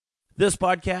This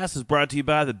podcast is brought to you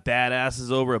by the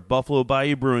badasses over at Buffalo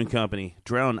Bayou Brewing Company.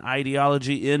 Drown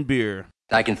ideology in beer.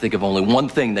 I can think of only one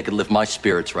thing that could lift my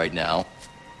spirits right now.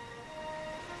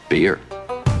 Beer.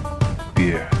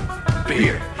 Beer.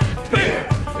 Beer. Beer. Beer.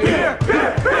 Beer.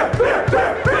 Beer. Beer.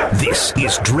 Beer. This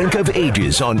is Drink of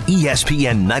Ages on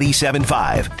ESPN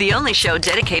 97.5. The only show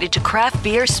dedicated to craft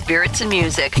beer, spirits, and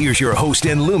music. Here's your host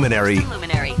and luminary,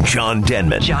 John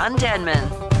Denman. John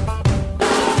Denman.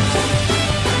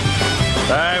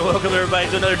 All right, welcome everybody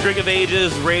to another Drink of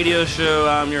Ages radio show.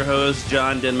 I'm your host,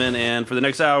 John Denman, and for the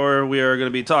next hour, we are going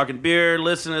to be talking beer,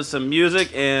 listening to some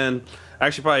music, and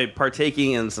actually probably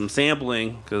partaking in some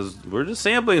sampling, because we're just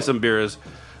sampling some beers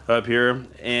up here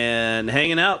and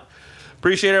hanging out.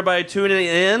 Appreciate everybody tuning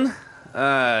in.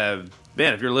 Man,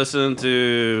 if you're listening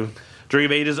to Drink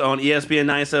of Ages on ESPN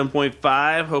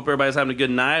 97.5, hope everybody's having a good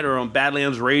night, or on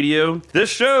Badlands Radio.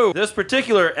 This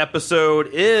particular episode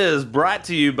is brought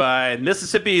to you by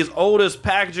Mississippi's oldest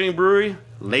packaging brewery,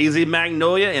 Lazy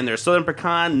Magnolia, and their Southern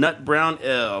Pecan Nut Brown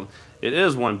Ale. It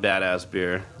is one badass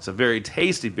beer. It's a very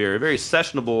tasty beer, a very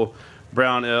sessionable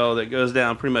brown ale that goes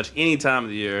down pretty much any time of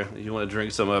the year if you want to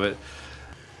drink some of it.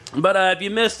 But if you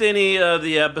missed any of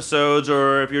the episodes,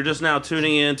 or if you're just now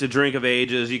tuning in to Drink of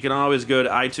Ages, you can always go to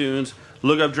iTunes,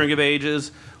 look up Drink of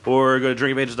Ages, or go to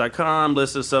drinkofages.com,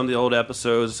 listen to some of the old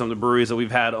episodes, some of the breweries that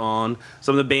we've had on,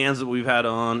 some of the bands that we've had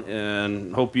on,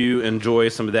 and hope you enjoy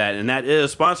some of that. And that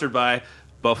is sponsored by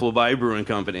Buffalo Bayou Brewing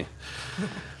Company.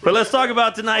 But let's talk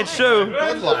about tonight's show.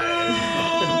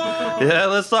 Yeah,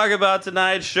 let's talk about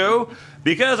tonight's show,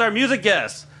 because our music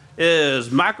guest is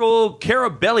Michael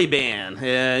Carabelli Band.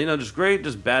 And, just great,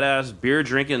 just badass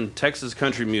beer-drinking Texas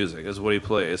country music is what he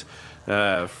plays.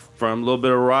 From a little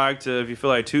bit of rock to, if you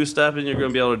feel like two-stepping, you're going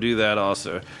to be able to do that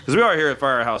also. Because we are here at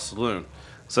Firehouse Saloon.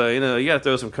 So, you got to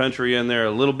throw some country in there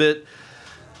a little bit.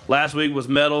 Last week was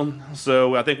metal,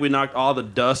 so I think we knocked all the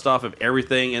dust off of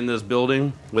everything in this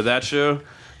building with that show.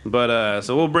 But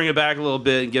so we'll bring it back a little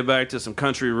bit and get back to some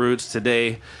country roots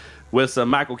today with some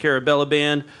Michael Carabelli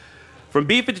Band. From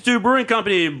B52 Brewing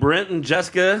Company, Brent and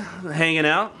Jessica hanging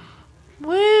out.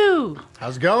 Woo!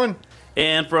 How's it going?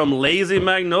 And from Lazy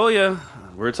Magnolia,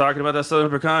 we were talking about that Southern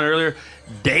Pecan earlier,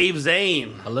 Dave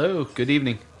Zane. Hello, good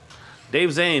evening.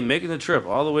 Dave Zane making the trip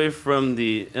all the way from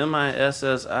the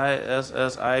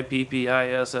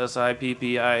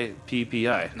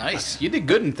MISSISSIPPISSIPPIPPI. Nice. You did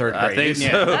good in third grade. I think so.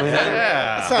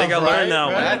 Yeah. I think I learned that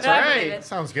one. That's right.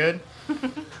 Sounds good.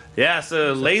 Yeah,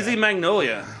 so Lazy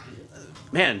Magnolia.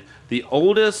 Man, the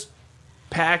oldest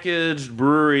packaged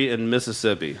brewery in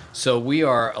Mississippi. So we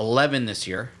are 11 this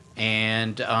year,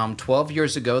 and 12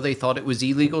 years ago they thought it was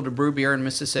illegal to brew beer in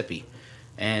Mississippi.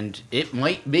 And it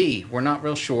might be. We're not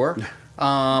real sure.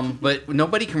 But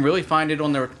nobody can really find it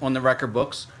on the record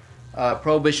books.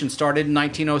 Prohibition started in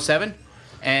 1907.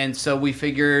 And so we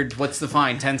figured, what's the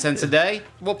fine? 10 cents a day?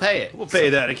 We'll pay it. We'll pay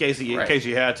that in case you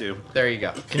had to. There you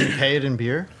go. Can you pay it in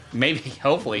beer? Maybe,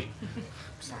 hopefully.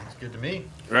 Sounds good to me.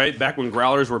 Right? Back when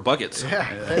growlers were buckets. Yeah.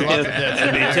 They love it.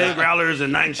 It'd be 10 growlers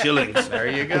and 9 shillings. There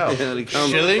you go.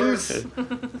 Shillings?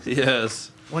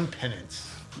 Yes. 1 penance.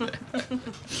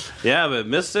 Yeah, but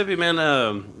Mississippi, man,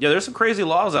 there's some crazy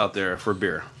laws out there for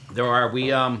beer. There are.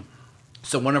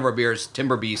 So one of our beers,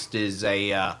 Timber Beast, is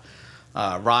a rye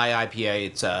IPA.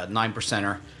 It's a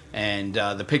 9%er, and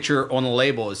the picture on the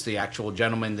label is the actual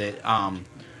gentleman that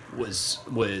was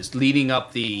leading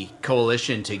up the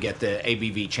coalition to get the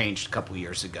ABV changed a couple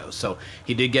years ago. So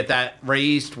he did get that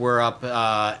raised. We're up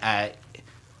at.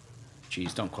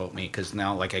 Geez, don't quote me, because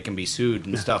now I can be sued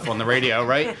and stuff on the radio,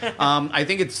 right? I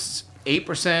think it's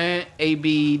 8%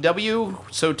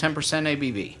 ABW, so 10%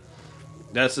 ABV.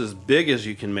 That's as big as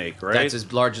you can make, right? That's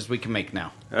as large as we can make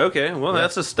now. Okay, well,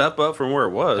 that's a step up from where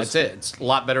it was. That's it. It's a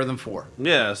lot better than 4.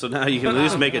 Yeah, so now you can at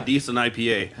least make a decent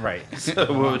IPA. Right.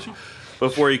 So,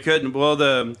 before you couldn't. Well,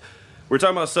 we're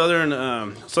talking about Southern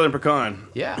Pecan.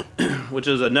 Yeah. Which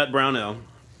is a nut brown ale.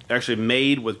 Actually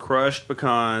made with crushed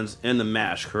pecans in the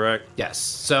mash, correct? Yes.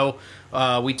 So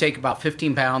we take about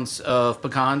 15 pounds of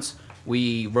pecans.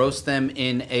 We roast them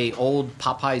in a old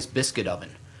Popeye's biscuit oven.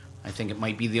 I think it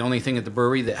might be the only thing at the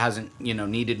brewery that hasn't,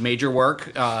 needed major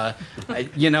work.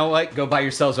 You know what? Go buy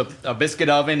yourselves a biscuit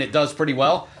oven. It does pretty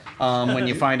well when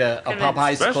you find a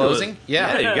Popeye's closing.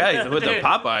 Yeah, you guys with the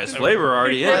Popeyes flavor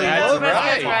already in.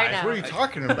 That's right. What are you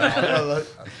talking about?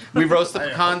 We roast the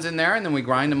pecans in there, and then we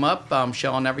grind them up.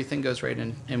 Shell and everything goes right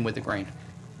in with the grain.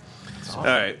 Awesome. All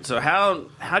right. So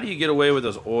how do you get away with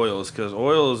those oils? Because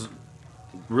oils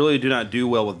really do not do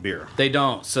well with beer. They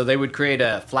don't. So they would create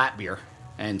a flat beer.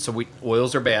 And so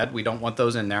oils are bad. We don't want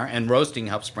those in there. And roasting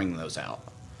helps bring those out.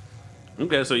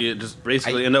 Okay, so you just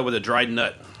basically end up with a dried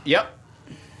nut. Yep.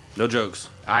 No jokes.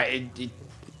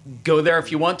 Go there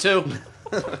if you want to.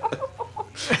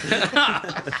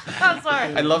 I'm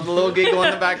sorry. I love the little giggle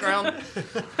in the background.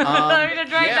 I'm gonna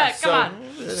drag that. Come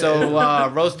on. So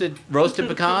roasted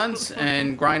pecans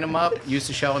and grind them up, use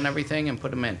the shell and everything, and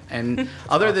put them in. And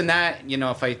other than that, you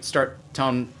know, if I start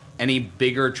telling any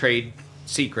bigger trade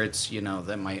secrets, you know,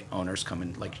 then my owners come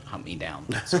and like hunt me down.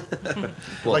 Well,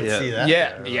 like to see that.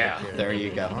 Yeah. There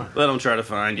you go. Let them try to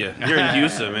find you. You're in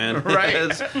Houston, man. Right.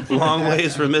 It's a long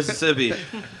ways from Mississippi.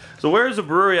 So where is the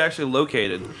brewery actually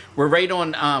located? We're right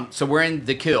on. So we're in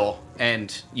the Kill,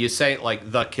 and you say it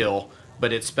like the Kill,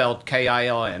 but it's spelled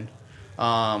Kiln.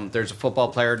 There's a football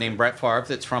player named Brett Favre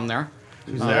that's from there.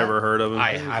 Who's never heard of him?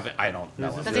 I haven't. I don't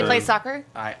know. Does he play soccer?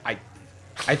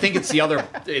 I think it's the other.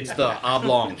 It's the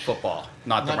oblong football,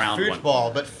 not the round one.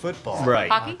 Football, but football. Right.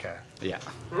 Hockey? Okay. Yeah.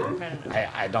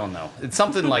 I don't know. It's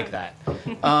something like that.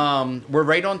 We're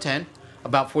right on 10,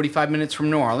 about 45 minutes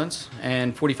from New Orleans,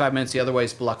 and 45 minutes the other way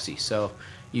is Biloxi. So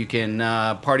you can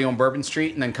party on Bourbon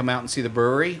Street and then come out and see the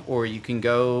brewery, or you can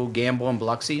go gamble in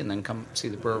Biloxi and then come see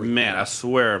the brewery. Man, I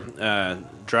swear,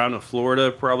 driving to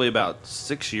Florida probably about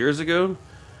 6 years ago,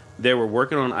 they were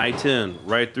working on I-10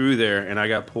 right through there, and I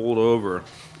got pulled over.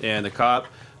 And the cop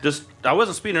I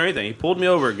wasn't speeding or anything. He pulled me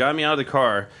over, got me out of the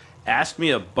car, asked me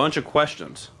a bunch of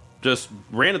questions. Just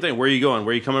random thing. Where are you going?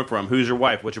 Where are you coming from? Who's your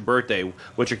wife? What's your birthday?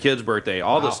 What's your kid's birthday?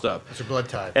 All this stuff. What's your blood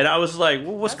type? And I was like,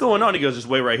 well, what's going on? He goes, just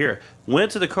wait right here. Went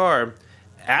to the car,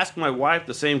 asked my wife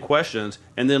the same questions,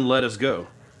 and then let us go.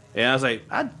 And I was like,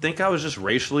 I think I was just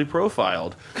racially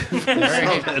profiled. Did you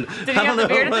have the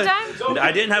beard at the time?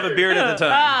 I didn't have a beard at the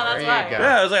time. Ah, that's right.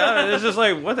 Yeah, I was like, it's just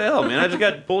like, what the hell, man? I just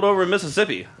got pulled over in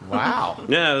Mississippi. Wow.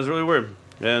 Yeah, it was really weird.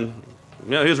 And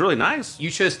he was really nice. You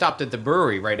should have stopped at the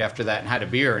brewery right after that and had a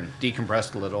beer and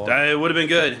decompressed a little. It would have been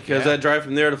good, because that drive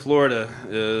from there to Florida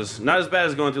is not as bad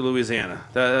as going through Louisiana.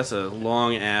 That's a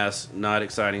long-ass, not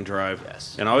exciting drive.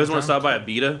 Yes. And I always want to stop by a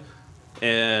Beta.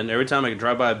 And every time I can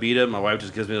drive by a Beta, my wife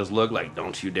just gives me this look like,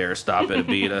 don't you dare stop at a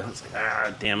Beta. It's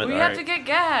like, damn it. We all have right. to get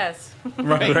gas.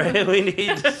 Right? We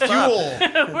need to stop.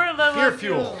 Fuel. We're low Beer on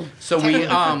fuel. So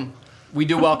we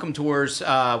do welcome tours.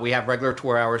 We have regular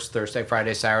tour hours Thursday,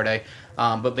 Friday, Saturday.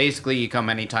 But basically, you come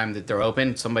anytime that they're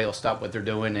open. Somebody will stop what they're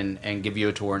doing and give you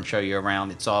a tour and show you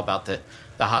around. It's all about the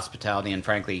hospitality, and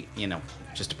frankly, you know,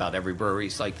 just about every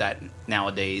brewery's like that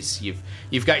nowadays.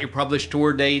 You've got your published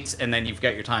tour dates, and then you've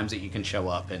got your times that you can show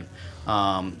up. And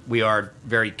we are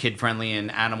very kid friendly and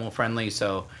animal friendly.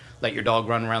 So let your dog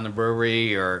run around the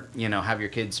brewery, or you know, have your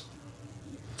kids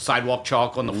sidewalk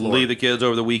chalk on the floor. Leave the kids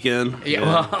over the weekend. Yeah, and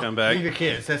well, come back. Leave your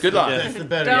kids. That's Good luck. That's the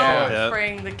better. Don't Yeah.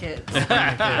 bring the kids. All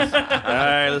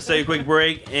right, let's take a quick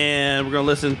break, and we're going to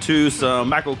listen to some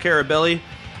Michael Carabelli.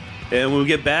 And when we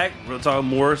get back, we're going to talk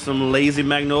more some Lazy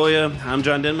Magnolia. I'm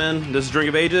John Denman. This is Drink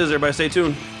of Ages. Everybody stay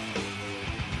tuned.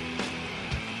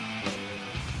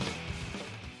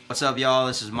 What's up, y'all?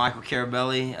 This is Michael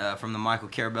Carabelli from the Michael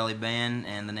Carabelli Band,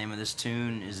 and the name of this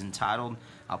tune is entitled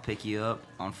I'll Pick You Up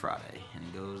on Friday. And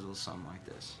it goes a little something like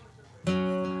this.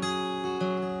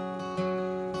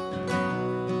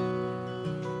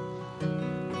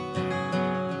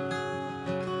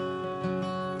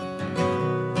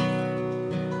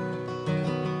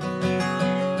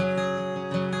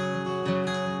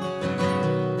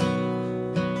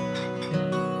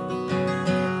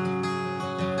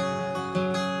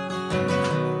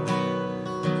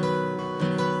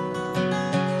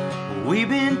 We've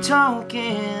been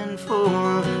talking for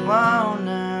a while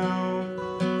now,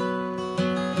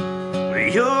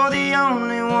 but you're the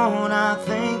only one I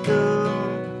think of.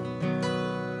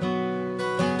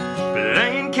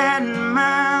 Playing cat and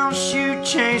mouse, you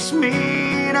chase me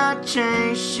and I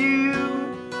chase you.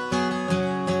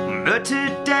 But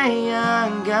today I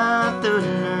got the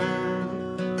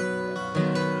nerve,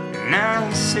 and I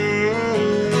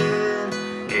said,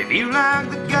 if you like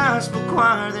the gospel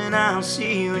choir, then I'll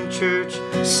see you in church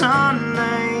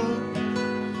Sunday.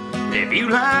 If you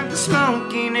like the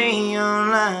smoky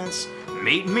neon lights,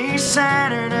 meet me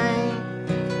Saturday.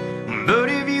 But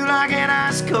if you like an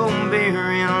ice cold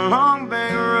beer in a long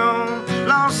back road,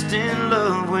 lost in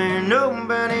love where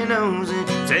nobody knows it,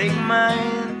 take my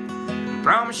hand, I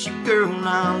promise you, girl,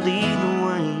 I'll lead the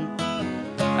way.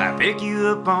 I pick you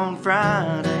up on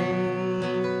Friday.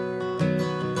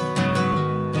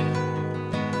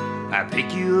 I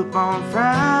pick you up on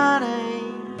Friday.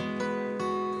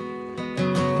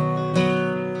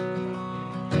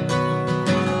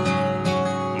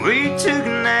 We took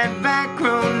that back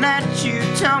road that you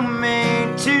told me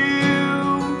to.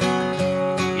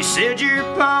 You said your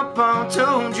papa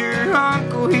told your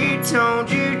uncle he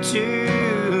told you to.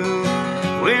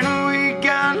 When we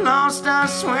got lost, I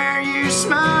swear you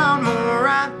smiled more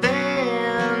right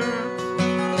then.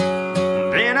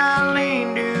 Then I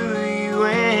leaned to you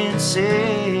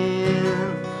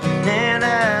and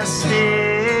I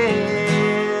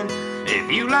said,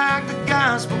 if you like the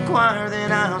gospel choir,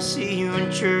 then I'll see you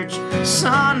in church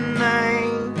Sunday.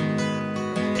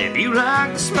 If you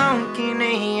like the smoky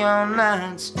neon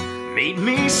lights, meet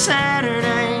me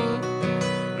Saturday.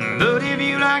 But if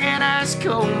you like an ice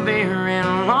cold beer and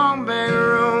a long back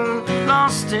road,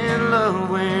 lost in love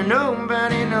where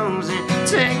nobody knows it,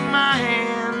 take my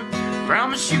hand.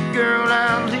 Promise you, girl,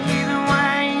 I'll lead the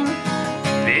way.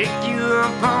 Pick you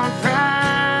up on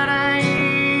Friday.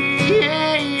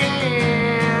 Yeah,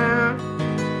 yeah.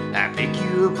 I pick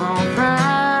you up on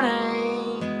Friday.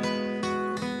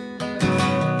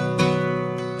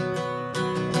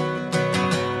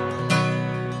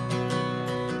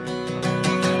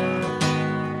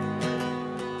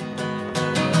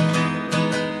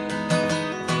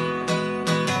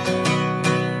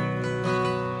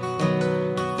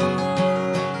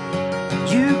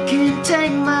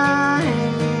 Take my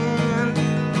hand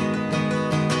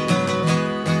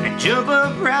and jump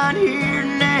up right here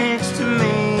next to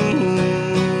me.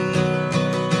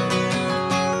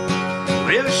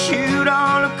 We'll shoot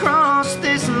all across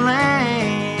this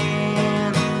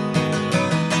land.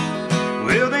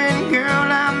 Well then, girl,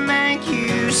 I'll make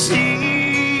you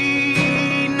see.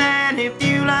 And if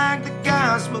you like the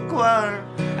gospel choir,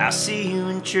 I'll see you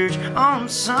in church on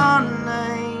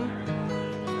Sunday.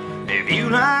 If you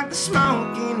like the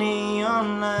smoky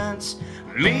neon lights,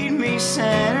 meet me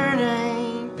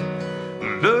Saturday.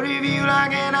 But if you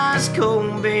like an ice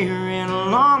cold beer and a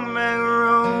long back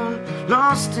road,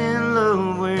 lost in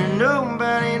love where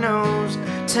nobody knows,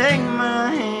 take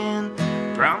my hand.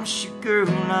 Promise you, girl,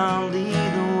 I'll lead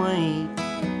the way.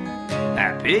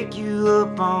 I pick you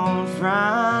up on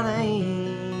Friday.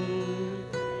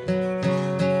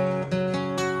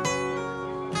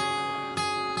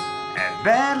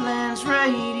 Badlands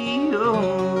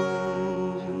Radio.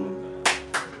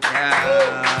 Yeah.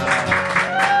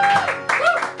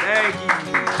 Thank you.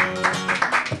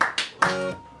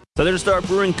 Southern Star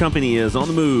Brewing Company is on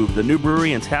the move. The new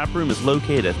brewery and tap room is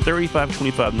located at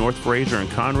 3525 North Fraser in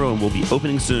Conroe and will be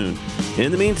opening soon.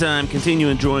 In the meantime, continue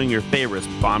enjoying your favorites,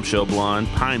 Bombshell Blonde,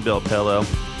 Pine Bell Pello,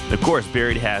 and of course,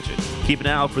 Buried Hatchet. Keep an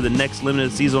eye out for the next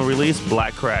limited seasonal release,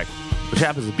 Black Crack, which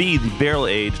happens to be the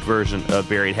barrel-aged version of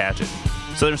Buried Hatchet.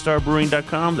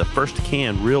 SouthernStarBrewing.com, the first to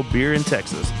can real beer in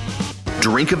Texas.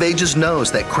 Drink of Ages knows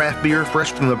that craft beer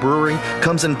fresh from the brewery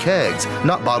comes in kegs,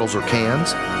 not bottles or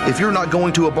cans. If you're not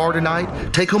going to a bar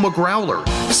tonight, take home a growler,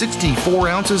 64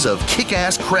 ounces of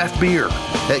kick-ass craft beer.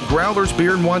 At Growler's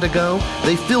Beer and Wine to Go,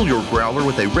 they fill your growler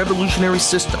with a revolutionary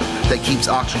system that keeps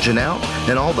oxygen out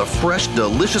and all the fresh,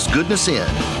 delicious goodness in.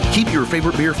 Keep your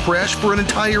favorite beer fresh for an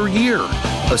entire year,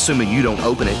 assuming you don't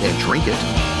open it and drink it.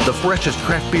 The freshest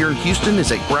craft beer in Houston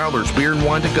is at Growler's Beer and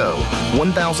Wine to Go,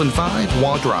 1005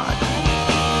 Waugh Drive.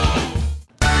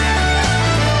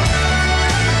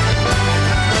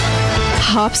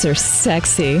 Hops are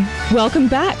sexy. Welcome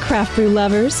back, craft brew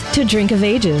lovers, to Drink of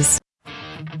Ages.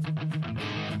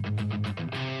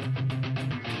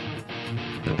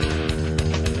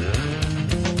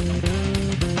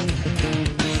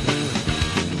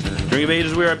 Drink of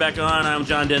Ages, we are back on. I'm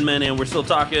John Denman, and we're still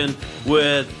talking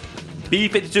with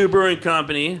B52 Brewing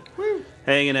Company,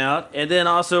 hanging out. And then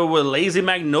also with Lazy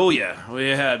Magnolia, we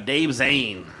have Dave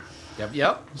Zane.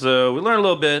 Yep. So we learned a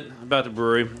little bit about the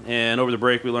brewery, and over the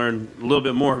break we learned a little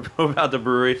bit more about the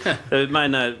brewery. It might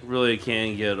not really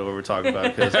can get over what we're talking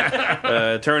about, because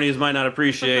attorneys might not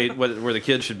appreciate where the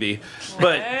kids should be.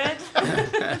 But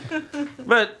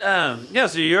yeah,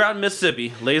 so you're out in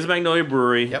Mississippi, Lazy Magnolia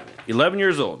Brewery. Yep. 11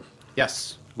 years old.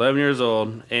 Yes. 11 years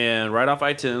old, and right off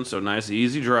I-10, so nice,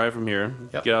 easy drive from here.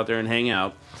 Yep. Get out there and hang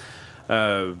out.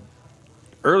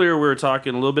 Earlier, we were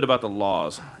talking a little bit about the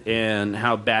laws and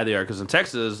how bad they are, because in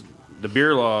Texas, the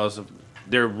beer laws,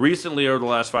 they're recently, over the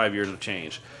last 5 years, have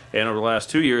changed. And over the last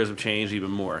 2 years, have changed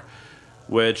even more,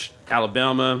 which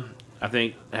Alabama, I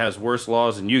think, has worse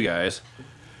laws than you guys.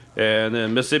 And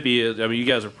then Mississippi, you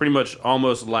guys are pretty much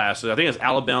almost last. So I think it's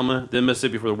Alabama, then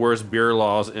Mississippi for the worst beer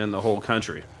laws in the whole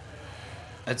country.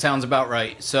 That sounds about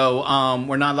right. So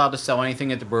we're not allowed to sell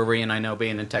anything at the brewery, and I know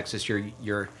being in Texas,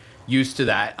 you're used to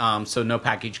that. So no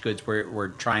packaged goods. We're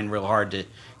trying real hard to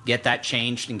get that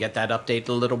changed and get that updated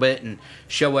a little bit and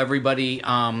show everybody,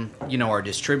 our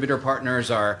distributor partners,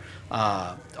 our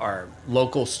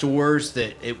local stores,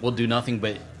 that it will do nothing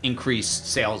but increase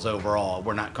sales overall.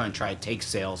 We're not going to try to take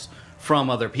sales from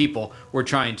other people. We're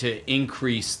trying to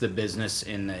increase the business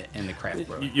in the craft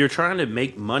brew. You're trying to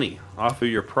make money off of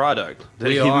your product that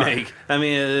We you are. make. I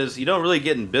mean, you don't really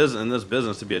get in this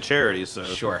business to be a charity. So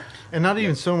Sure. And not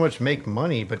even so much make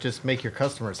money, but just make your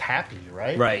customers happy,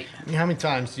 right? Right. I mean, how many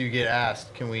times do you get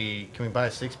asked, can we buy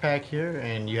a 6-pack here?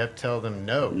 And you have to tell them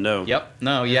no. No. Yep.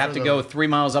 No, you And have for to the- go 3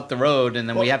 miles up the road, and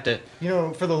then we have to. You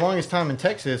know, for the longest time in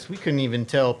Texas, we couldn't even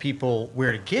tell people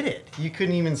where to get it. You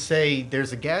couldn't even say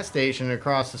there's a gas station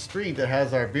across the street that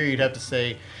has our beer. You'd have to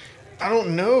say, I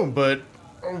don't know, but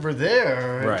over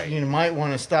there, Right. you might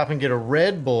want to stop and get a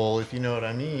Red Bull, if you know what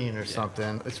I mean, or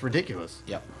something. It's ridiculous.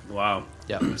 Yep. Wow.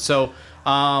 Yep. So,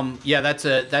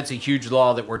 that's a huge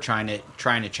law that we're trying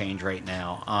to change right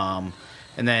now.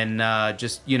 And then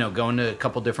just going to a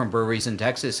couple different breweries in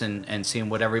Texas and seeing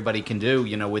what everybody can do.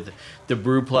 With the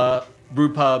brew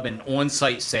pub and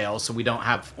on-site sales. So we don't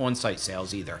have on-site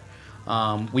sales either.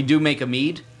 We do make a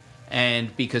mead,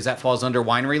 and because that falls under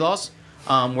winery laws,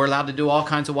 we're allowed to do all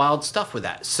kinds of wild stuff with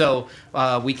that. So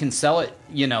we can sell it,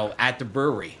 at the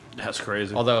brewery. That's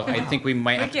crazy. Although I think we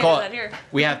might have to can't call do it. that here.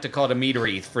 We have to call it a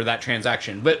meadery for that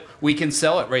transaction, but we can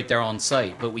sell it right there on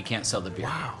site. But we can't sell the beer.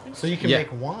 Wow. So you can Yeah.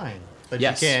 make wine, but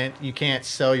Yes. you can't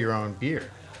sell your own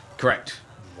beer. Correct.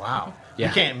 Wow. Yeah.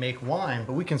 We can't make wine,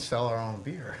 but we can sell our own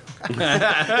beer.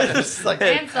 And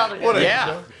sell the good.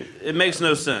 Yeah. It makes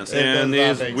no sense. It does And not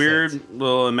these make weird sense.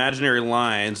 little imaginary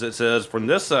lines that says from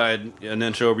this side an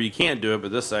inch over you can't do it,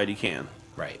 but this side you can.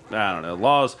 Right. I don't know.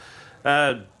 Laws,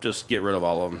 just get rid of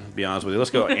all of them, to be honest with you.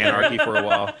 Let's go anarchy for a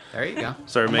while. There you go.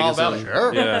 Start I'm making all about some. it.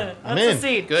 Sure. Yeah. I'm That's in. the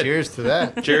seed. Good. Cheers to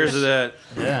that. Cheers to that.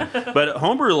 Yeah. But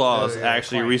homebrew laws Yeah,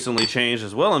 actually fine. recently changed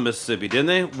as well in Mississippi, didn't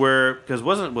they? Because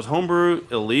was homebrew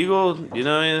illegal? You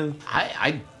know,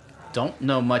 I don't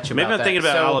know much about maybe I'm that. thinking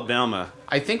about So, Alabama.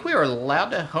 I think we were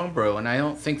allowed to homebrew, and I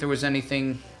don't think there was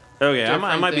anything. Okay, I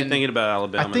different might be than- thinking about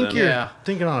Alabama. I think then. you're Yeah.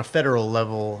 thinking on a federal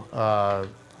level.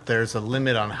 There's a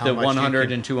limit on how The much 100 you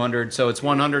can, and 200, so it's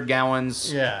 100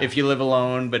 gallons Yeah. if you live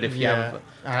alone, but if you Yeah.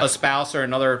 have a spouse or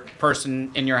another person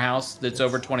in your house that's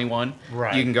over 21,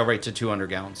 Right. you can go right to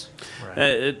 200 gallons.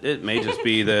 It may just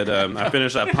be that I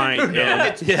finished that pint. And,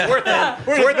 It's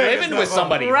worth living with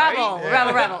somebody, Rebel,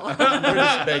 right? rebel. We're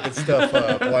just making stuff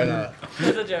up. Why not?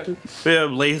 It's a joke. we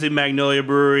have Lazy Magnolia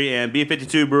Brewery and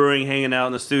B52 Brewing hanging out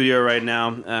in the studio right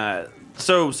now.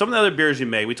 So some of the other beers you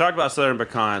make, we talked about Southern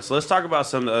Pecan. So let's talk about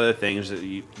some of the other things that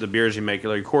the beers you make,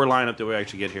 like your core lineup that we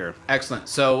actually get here. Excellent.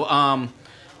 So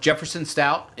Jefferson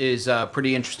Stout is a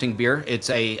pretty interesting beer. It's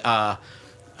a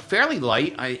fairly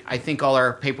light. I think all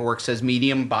our paperwork says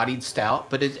medium-bodied stout,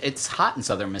 but it's hot in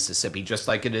southern Mississippi, just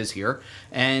like it is here.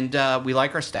 And we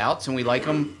like our stouts, and we like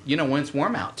them, when it's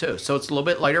warm out, too. So it's a little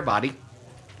bit lighter body.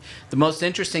 The most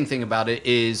interesting thing about it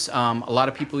is a lot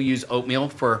of people use oatmeal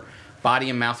for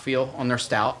body and mouthfeel on their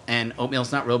stout, and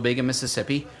oatmeal's not real big in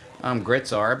Mississippi.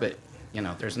 Grits are, but,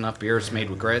 there's enough beers made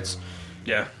with grits.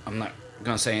 Yeah. I'm not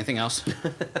going to say anything else.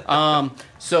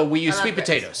 So we use sweet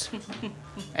potatoes.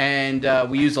 And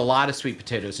we use a lot of sweet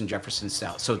potatoes in Jefferson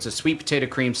Stout. So it's a sweet potato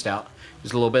cream stout.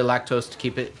 There's a little bit of lactose to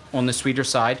keep it on the sweeter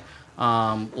side.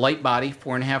 Light body,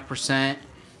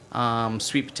 4.5%.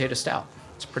 Sweet potato stout.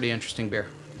 It's a pretty interesting beer.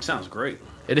 Sounds great.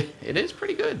 It is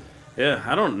pretty good. Yeah,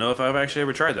 I don't know if I've actually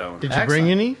ever tried that one. Did you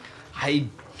bring any? I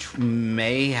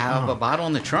may have a bottle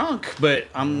in the trunk, but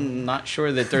I'm not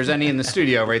sure that there's any in the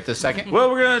studio right this second. Well,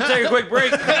 we're going to take a quick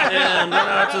break and run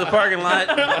out to the parking lot.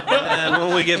 And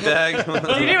when we get back,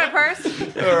 Did you do my purse?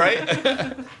 All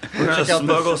right. we're going to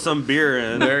smuggle some beer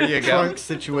in. There you go. Trunk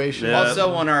situation. Yeah.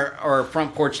 Also on our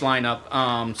front porch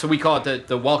lineup, so we call it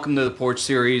the Welcome to the Porch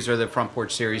series or the Front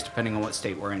Porch series, depending on what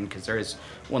state we're in, because there is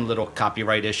one little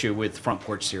copyright issue with Front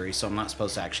Porch series, so I'm not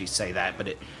supposed to actually say that, but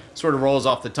it sort of rolls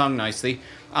off the tongue nicely.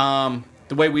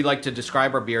 The way we like to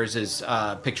describe our beers is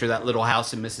picture that little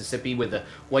house in Mississippi with a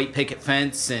white picket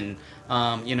fence, and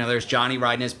there's Johnny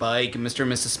riding his bike and Mr.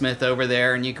 and Mrs. Smith over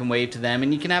there, and you can wave to them,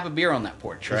 and you can have a beer on that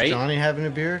porch, right? Is Johnny having a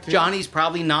beer? Too? Johnny's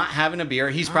probably not having a beer.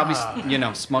 He's probably,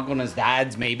 smuggling his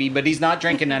dad's maybe, but he's not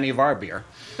drinking any of our beer.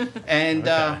 And,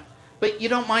 but you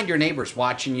don't mind your neighbors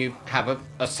watching you have a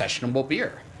sessionable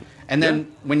beer. And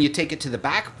then when you take it to the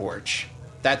back porch,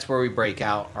 that's where we break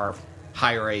out our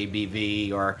higher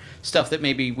ABV or stuff that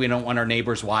maybe we don't want our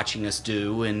neighbors watching us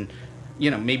do, and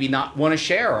maybe not want to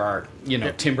share our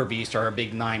Timber Beast or our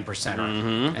big 9%.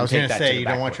 Mm-hmm. I was going to say you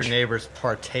don't want your neighbors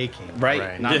partaking,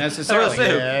 right? Not necessarily.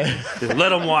 Let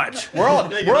them watch. We're all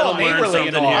learn neighborly and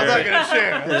something all. here. I'm not going to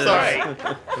share. I'm sorry.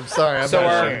 I'm sorry. I'm So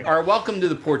not sharing. our Welcome to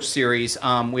the Porch series,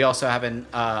 we also have an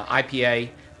IPA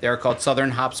They're called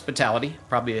Southern Hospitality,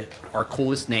 probably our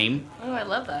coolest name. Oh, I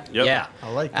love that. Yep. Yeah.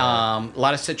 I like that. A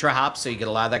lot of Citra hops, so you get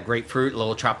a lot of that grapefruit, a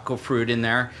little tropical fruit in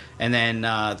there. And then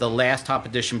the last hop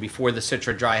addition before the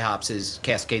Citra dry hops is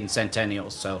Cascade and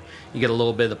Centennials, so you get a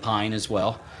little bit of the pine as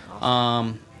well.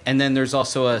 And then there's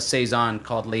also a Saison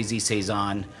called Lazy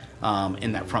Saison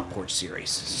in that Front Porch series.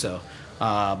 So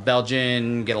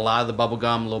Belgian, get a lot of the bubble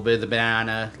gum, a little bit of the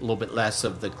banana, a little bit less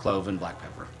of the clove and black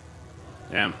pepper.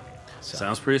 Damn.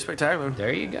 Sounds pretty spectacular.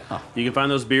 There you go. You can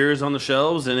find those beers on the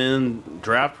shelves and in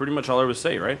draft pretty much all over the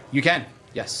state, right? You can,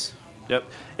 yes. Yep.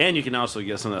 And you can also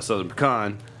get some of that Southern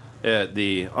Pecan at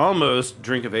the almost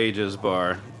Drink of Ages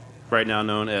bar, right now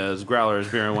known as Growlers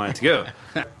Beer and Wine to Go.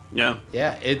 Yeah.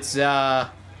 Yeah, it's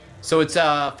so it's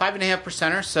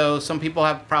 5.5%. So some people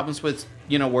have problems with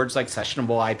words like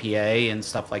sessionable IPA and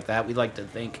stuff like that. We like to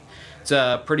think it's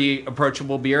a pretty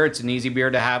approachable beer. It's an easy beer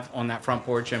to have on that front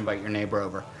porch and invite your neighbor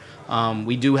over.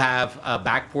 We do have a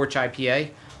back porch IPA,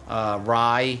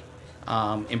 rye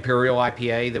imperial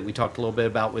IPA that we talked a little bit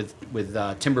about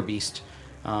with Timber Beast.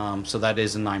 So that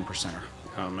is a 9%er.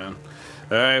 Oh man.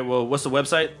 All right. Well, what's the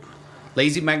website?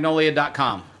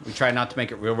 LazyMagnolia.com. We try not to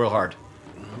make it real hard.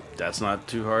 That's not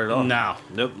too hard at all. No.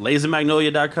 Nope.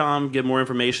 LazyMagnolia.com. Get more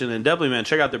information and definitely, man,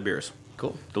 check out their beers.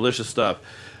 Cool. Delicious stuff.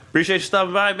 Appreciate you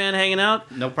stopping by, man, hanging out.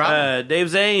 No problem. Dave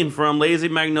Zane from Lazy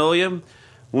Magnolia.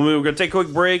 When we're going to take a quick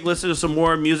break, listen to some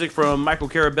more music from Michael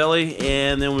Carabelli,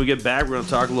 and then when we get back, we're going to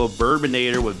talk a little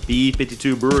Bourbonnator with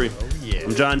B52 Brewery. Oh, yeah.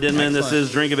 I'm John Denman. This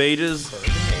is Drink of Ages.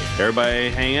 Everybody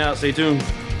hang out. Stay tuned.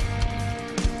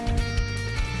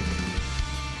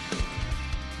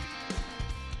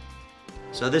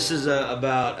 So this is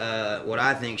about what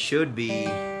I think should be,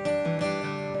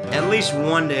 at least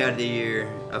one day out of the year,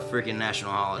 a freaking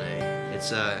national holiday.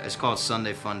 It's called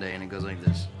Sunday Fun Day, and it goes like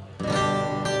this.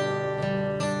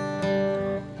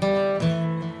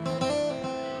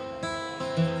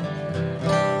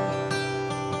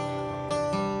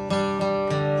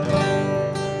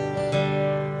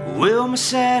 Well, my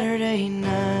Saturday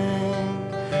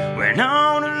night went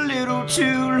on a little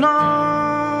too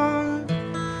long.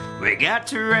 We got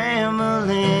to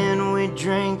rambling, we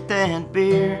drank that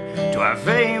beer to our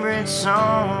favorite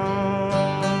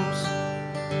songs.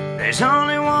 There's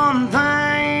only one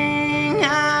thing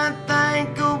I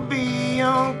think will be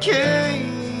okay,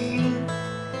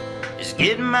 is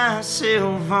getting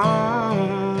myself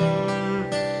on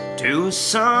to a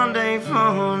Sunday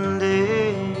fun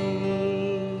day.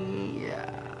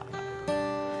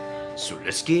 So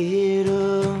let's get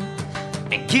up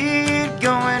and get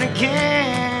going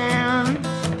again.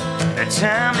 The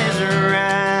time is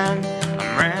right,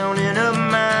 I'm rounding up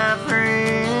my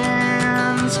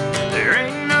friends. There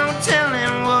ain't no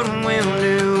telling what we'll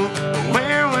do or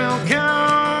where we'll go.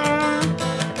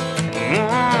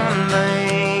 One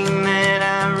thing that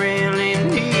I really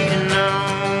need to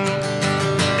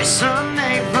know is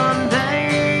Sunday fun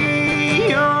day,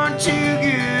 you're too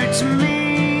good to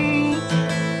me.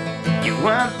 You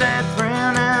wipe that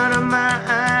frown out of my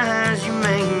eyes, you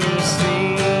make me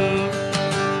see.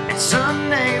 And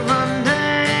Sunday fun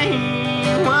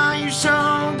day, why you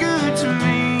so good to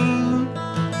me?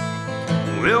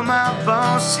 Well, my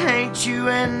boss hates you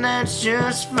and that's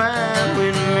just fine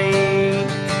with me.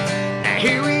 Now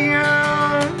here we go.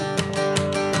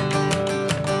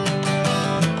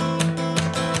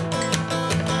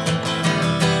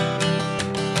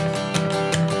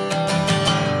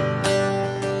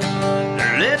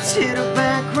 Let's hit a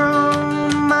back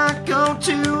room, might go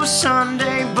to a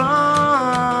Sunday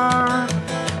bar.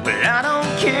 Well, I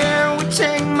don't care, we'll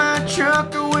take my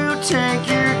truck or we'll take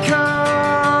your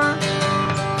car.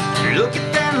 Look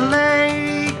at that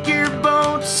lake, your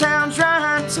boat sounds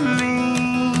right to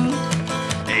me.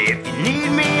 If you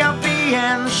need me, I'll be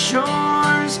at the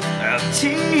shores of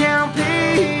TLP.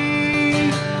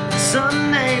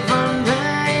 Sunday fun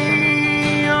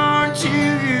day, aren't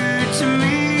you good to me?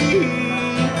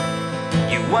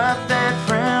 Wipe that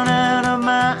frown out of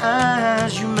my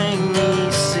eyes, you make me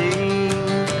see.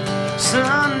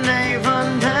 Sunday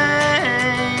fun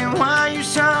day, why you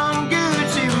so good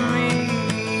to me?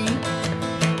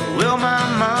 Well, my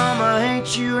mama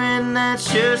hates you and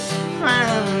that's just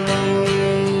fine with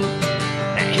me.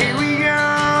 And here we go.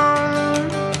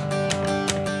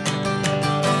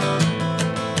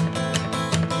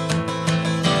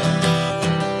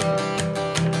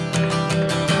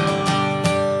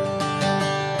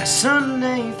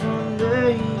 Sunday fun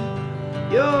day,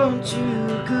 you're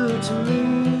too good to me.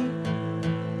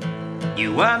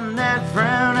 You wipe that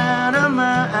frown out of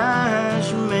my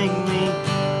eyes, you make me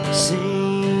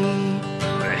see.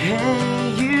 But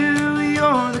hey,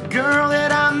 you're the girl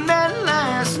that I met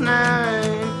last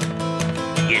night.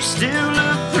 still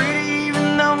look pretty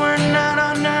even though we're not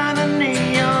under the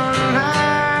neon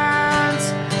lights.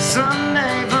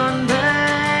 Sunday fun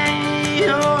day,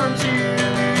 you're too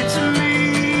good to me.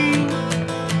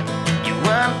 You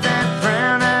wipe that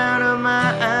frown out of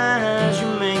my eyes, you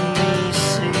make me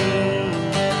sing.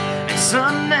 And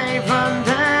Sunday fun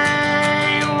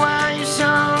day, why you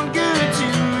so good to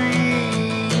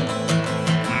me?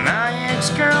 My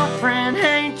ex-girlfriend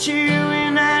hates you,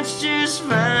 and that's just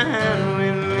fine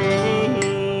with me.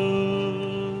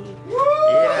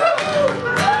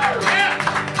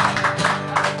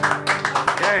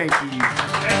 Thank you.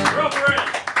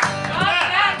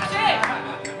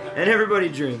 And everybody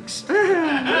drinks.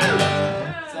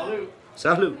 Salute.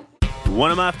 Salute.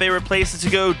 One of my favorite places to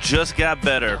go just got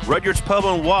better. Rudyard's Pub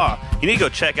on Waugh. You need to go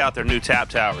check out their new tap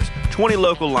towers. 20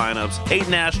 local lineups, 8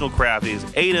 national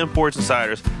crafties, 8 imports and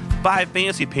ciders, 5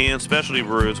 fancy pan specialty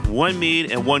brews, 1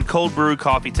 mead, and 1 cold brew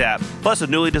coffee tap, plus a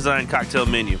newly designed cocktail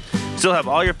menu. Still have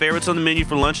all your favorites on the menu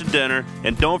for lunch and dinner.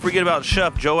 And don't forget about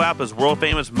Chef Joe Appa's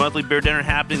world-famous monthly beer dinner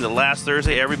happening the last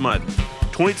Thursday every month.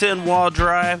 2010 Wall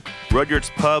Drive,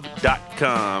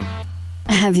 RudyardsPub.com.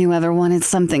 Have you ever wanted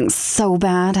something so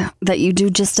bad that you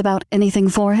do just about anything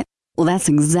for it? Well, that's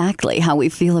exactly how we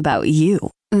feel about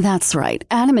you. That's right.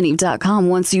 AdamandEve.com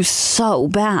wants you so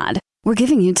bad. We're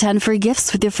giving you 10 free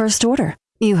gifts with your first order.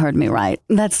 You heard me right.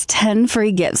 That's 10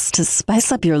 free gifts to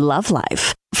spice up your love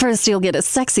life. First, you'll get a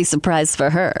sexy surprise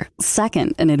for her.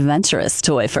 Second, an adventurous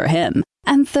toy for him.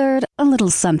 And third, a little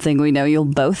something we know you'll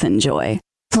both enjoy.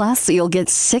 Plus, you'll get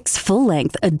 6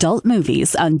 full-length adult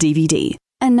movies on DVD.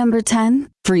 And number 10,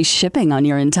 free shipping on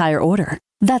your entire order.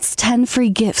 That's 10 free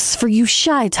gifts for you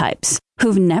shy types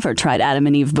who've never tried Adam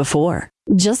and Eve before.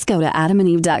 Just go to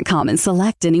AdamandEve.com and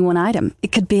select any one item.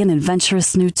 It could be an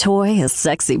adventurous new toy, a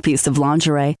sexy piece of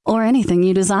lingerie, or anything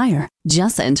you desire.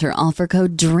 Just enter offer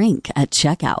code DRINK at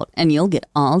checkout and you'll get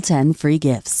all 10 free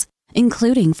gifts,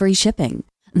 including free shipping.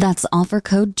 That's offer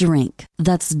code DRINK.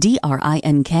 That's DRINK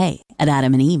at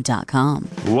AdamandEve.com.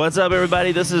 What's up,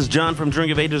 everybody? This is John from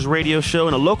Drink of Ages radio show,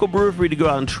 and a local brewer for you to go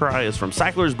out and try is from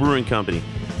Cycler's Brewing Company.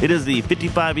 It is the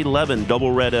 5511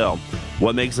 Double Red Ale.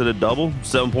 What makes it a double?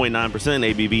 7.9%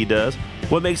 ABV does.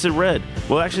 What makes it red?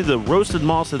 Well, actually, the roasted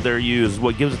malts that they're used is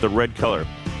what gives it the red color.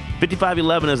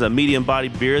 5511 is a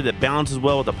medium-bodied beer that balances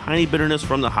well with the piney bitterness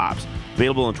from the hops.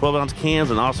 Available in 12-ounce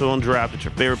cans and also on draft at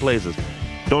your favorite places.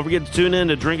 Don't forget to tune in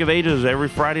to Drink of Ages every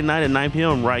Friday night at 9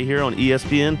 p.m. right here on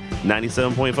ESPN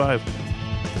 97.5.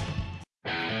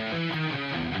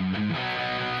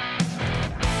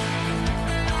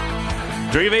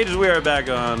 Drink of Ages, we are back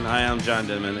on. I am John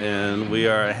Denman, and we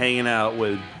are hanging out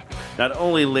with not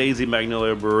only Lazy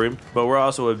Magnolia Brewery, but we're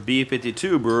also at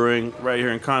B52 Brewing right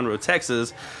here in Conroe,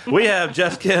 Texas. We have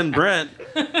Jessica and Brent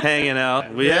hanging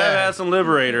out. We have had some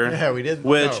Liberator, we did.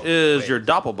 which is your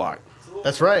Doppelbock.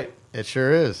 That's right. It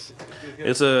sure is.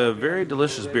 It's a very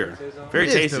delicious beer. Very It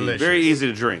is tasty. delicious. Very easy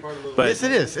to drink. But Yes,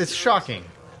 it is. It's shocking.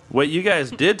 what you guys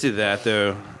did to that,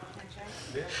 though,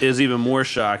 is even more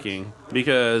shocking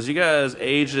because you guys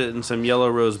aged it in some Yellow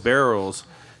Rose barrels,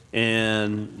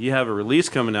 and you have a release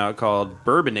coming out called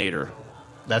Bourbon-Ator.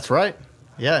 That's right.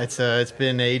 Yeah, it's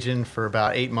been aging for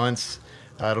about 8 months.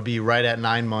 It'll be right at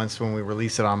 9 months when we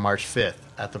release it on March 5th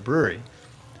at the brewery.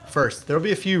 First, there'll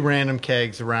be a few random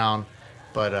kegs around,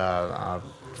 but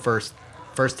first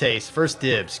taste, first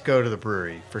dibs, go to the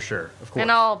brewery for sure, of course.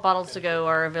 And all bottles to go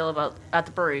are available at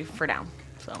the brewery for now.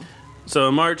 So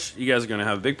in March, you guys are going to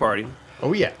have a big party.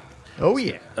 Oh, yeah. Oh,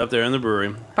 yeah. Up there in the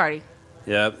brewery. Party.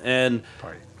 Yeah, and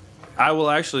I will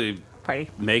actually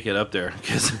make it up there.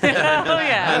 Cause Oh,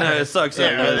 yeah. I know, it sucks.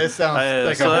 Yeah, but this sounds I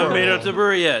like still a haven't made it horrible- up to the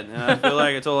brewery yet. And I feel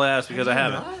like I told ass because I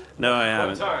haven't. No, I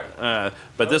haven't.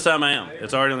 But this time I am.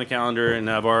 It's already on the calendar, and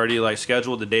I've already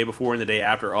scheduled the day before and the day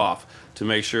after off to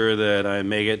make sure that I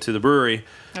make it to the brewery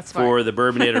for the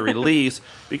Bourbon-Ator release.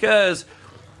 Because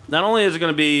not only is it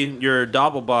going to be your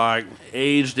Doppelbock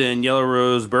aged in Yellow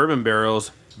Rose bourbon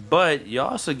barrels, but you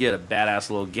also get a badass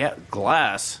little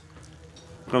glass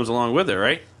comes along with it,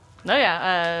 right? Oh,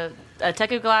 yeah. A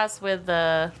Teku glass with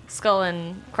the skull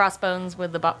and crossbones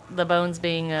with the bones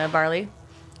being barley.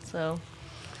 So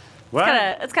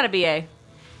it's kind of BA.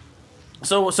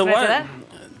 So Can I say what? that?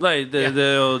 Like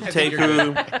the old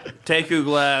Teku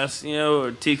glass,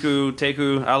 or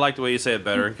Teku. I like the way you say it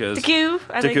better because Teku,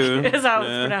 I think is how it's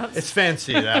pronounced. It's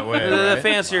fancy that way. The right?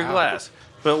 fancier glass.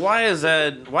 But why is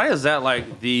that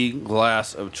like the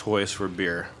glass of choice for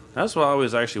beer? That's what I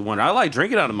always actually wonder. I like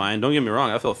drinking out of mine. Don't get me wrong.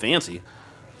 I feel fancy.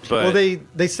 But Well,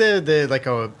 they said that like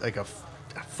a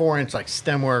 4-inch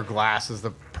stemware glass is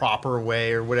the proper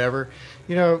way or whatever.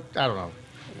 I don't know.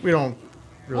 We don't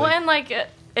really. Well, and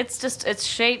it's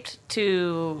shaped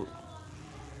to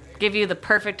give you the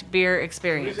perfect beer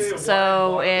experience.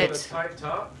 So it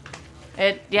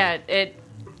it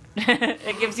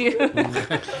gives you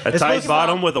a tight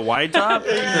bottom with a wide top.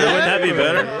 Wouldn't that be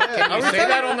better? Can you say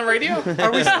that on the radio?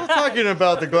 Are we still talking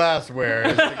about the glassware?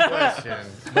 Is the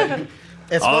question.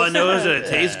 All I know is that it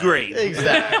tastes great.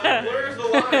 Exactly. Where's the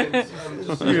lines?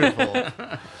 It's beautiful.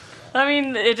 I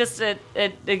mean,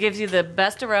 it gives you the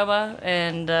best aroma,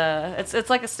 and it's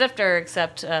like a snifter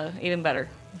except even better.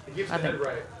 It keeps the head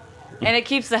right. And it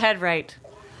keeps the head right,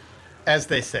 As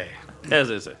they say. As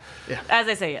I say. as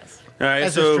they say. Yes. All right,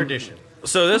 As so is tradition.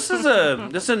 So this is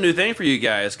a new thing for you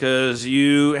guys because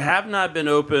you have not been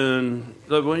open.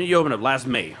 When you opened up last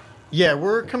May. Yeah,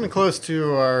 we're coming close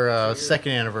to our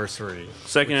second anniversary.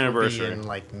 Second which will be anniversary in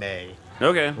like May.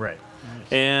 Okay. Right.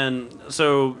 And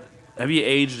so, have you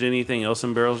aged anything else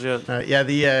in barrels yet?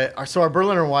 So our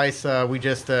Berliner Weiss,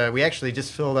 we actually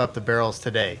just filled up the barrels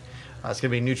today. It's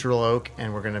going to be neutral oak,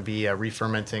 and we're going to be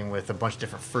re-fermenting with a bunch of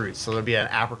different fruits. So there'll be an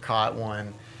apricot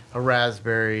one, a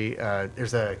raspberry,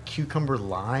 there's a cucumber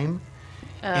lime,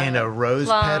 and a rose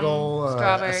plum, petal, a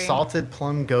strawberry. salted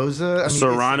plum goza.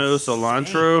 Serrano,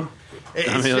 cilantro.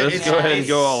 Let's go ahead and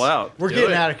go all out. We're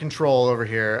getting out of control over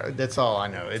here. That's all I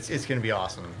know. It's going to be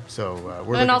awesome. So we're And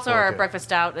looking also forward our to it. breakfast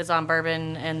stout is on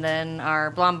bourbon, and then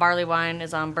our blonde barley wine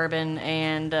is on bourbon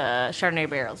and Chardonnay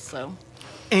barrels. So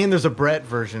And there's a Brett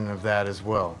version of that as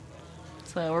well.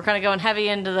 we're kind of going heavy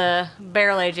into the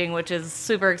barrel aging, which is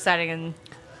super exciting and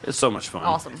It's so much fun.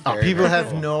 awesome. People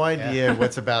have no idea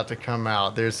what's about to come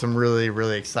out. There's some really,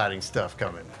 really exciting stuff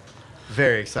coming.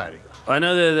 Very exciting. I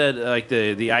know that like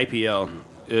the IPL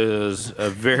is a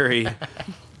very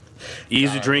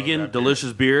easy drinking,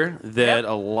 delicious beer that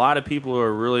a lot of people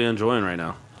are really enjoying right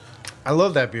now. I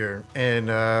love that beer, and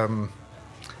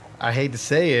I hate to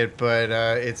say it, but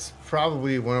it's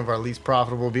probably one of our least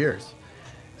profitable beers.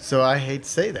 So I hate to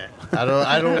say that.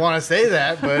 I don't want to say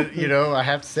that, but I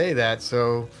have to say that.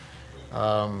 So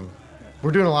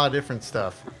we're doing a lot of different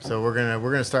stuff. So we're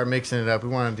gonna start mixing it up. We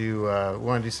want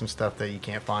to do some stuff that you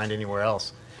can't find anywhere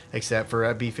else, except for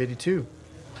at B52.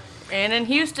 And in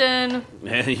Houston.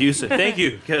 And Houston, thank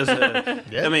you, because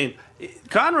I mean,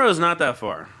 Conroe's not that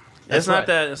far. It's not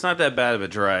that bad of a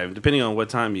drive, depending on what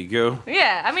time you go.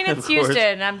 Yeah, I mean, it's Of course.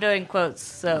 Houston. I'm doing quotes,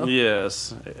 so.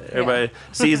 Yes, everybody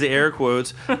sees the air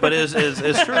quotes, but it's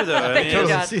true though. I mean, Thank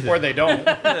God. Or they don't.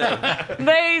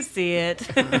 They see it.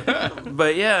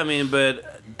 but yeah, I mean,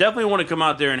 but definitely want to come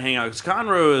out there and hang out because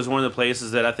Conroe is one of the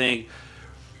places that I think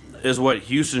is what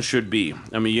Houston should be.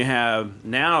 I mean, you have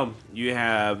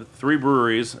 3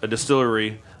 breweries, a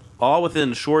distillery, all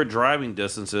within short driving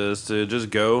distances to just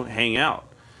go hang out.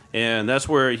 And that's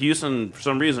where Houston, for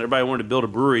some reason, everybody wanted to build a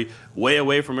brewery way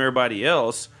away from everybody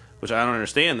else, which I don't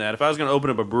understand that. If I was going to open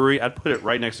up a brewery, I'd put it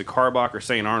right next to Karbach or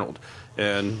St. Arnold.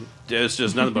 And it's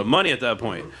just nothing but money at that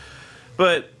point.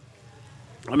 But,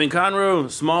 I mean, Conroe,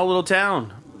 small little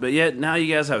town. But yet now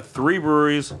you guys have 3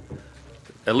 breweries,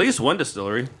 at least 1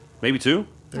 distillery, maybe 2.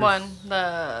 One,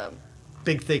 the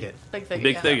Big Thicket. Big Thicket.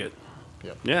 Big yeah. Thicket.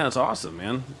 Yep. Yeah, that's awesome,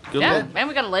 man. Good Yeah, luck. and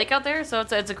we got a lake out there, so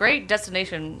it's a great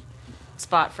destination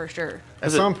spot for sure.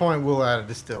 At some point, we'll add a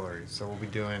distillery. So we'll be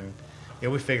doing. Yeah,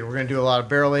 we figure we're going to do a lot of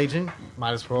barrel aging.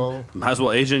 Might as well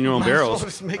age in your own barrels.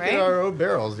 just make Right? it our own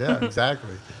barrels. Yeah,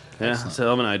 exactly. Yeah, that's a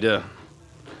hell of an idea.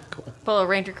 Below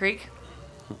Ranger Creek.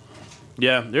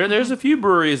 Yeah, there's a few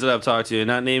breweries that I've talked to,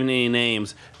 not naming any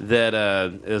names, that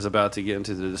is about to get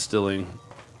into the distilling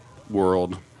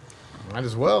world. Might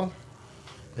as well.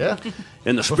 Yeah.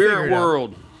 In the figure spirit it out.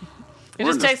 world. It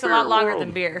We're just in the takes a lot spirit longer world.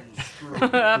 than beer.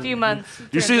 A few months.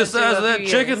 You see the turns into size of a that few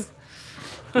chicken? years.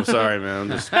 I'm sorry, man. I'm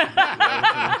just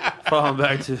falling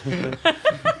back to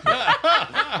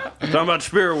talking about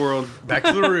spirit world. Back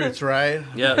to the roots, right?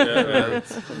 Yeah.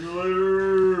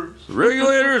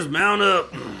 Regulators, mount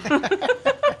up.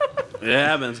 It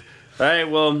happens. All right.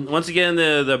 Well, once again,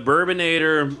 the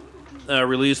Bourbon-Ator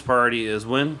release party is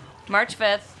when? March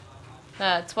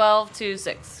 5th, 12 to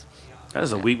 6. That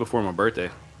is a week before my birthday.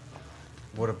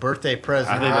 What a birthday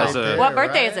present. I think that's a- What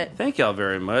birthday is it? Thank y'all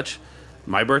very much.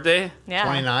 My birthday? Yeah.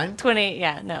 29? 20,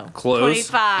 yeah, no. Close.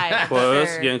 25. Close.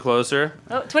 Sure. Getting closer.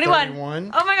 Oh, 21.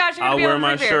 31. Oh my gosh, you're going I'll to be wear able to my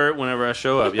drink beer. shirt whenever I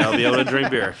show up. Y'all be able to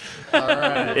drink beer. All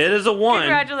right. It is a 1.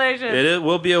 Congratulations. It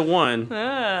will be a 1,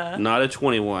 not a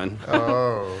 21.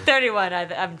 Oh. 31,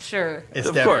 I'm sure. It's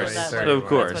Of definitely course. 31. Of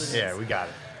course. That's what it is. Yeah, we got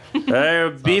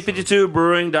it.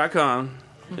 B52brewing.com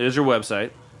is your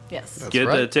website. Yes. Get the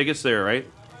right. tickets there, right?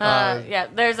 Yeah,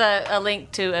 there's a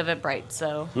link to Eventbrite,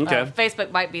 so Okay.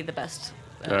 Facebook might be the best.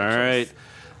 All right.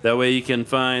 That way you can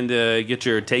find, get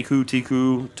your Taku,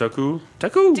 whatever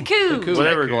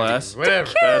glass. Whatever.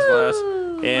 Fast glass.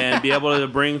 And be able to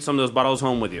bring some of those bottles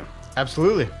home with you.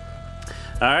 Absolutely.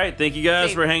 All right. Thank you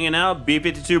guys for hanging out.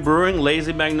 B52 Brewing,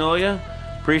 Lazy Magnolia.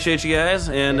 Appreciate you guys.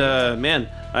 And, man,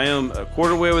 I am a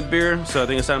quarter way with beer, so I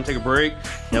think it's time to take a break.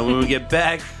 And when we get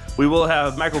back, we will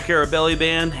have Michael Carabelli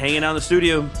Band hanging out in the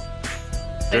studio.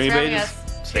 Thanks for having us.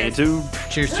 Stay tuned.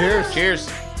 Cheers, cheers.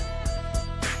 Cheers.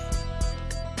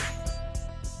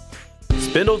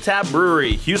 Spindle Tap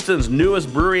Brewery, Houston's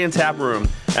newest brewery and tap room.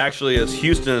 Actually, it's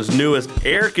Houston's newest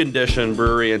air-conditioned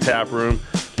brewery and tap room.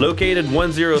 Located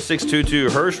 10622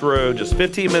 Hirsch Road, just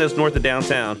 15 minutes north of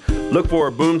downtown. Look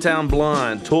for Boomtown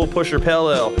Blonde, Tool Pusher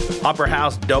Pale Ale, Opera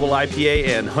House Double IPA,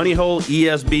 and Honey Hole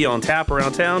ESB on tap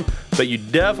around town. But you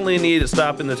definitely need to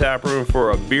stop in the tap room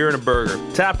for a beer and a burger.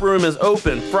 Tap room is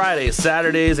open Fridays,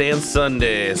 Saturdays, and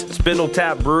Sundays.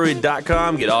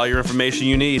 SpindleTapBrewery.com. Get all your information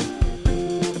you need.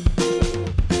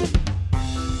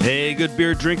 Hey, good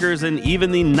beer drinkers and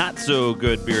even the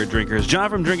not-so-good beer drinkers. John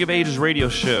from Drink of Ages radio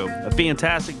show. A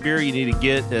fantastic beer you need to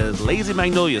get is Lazy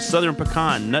Magnolia Southern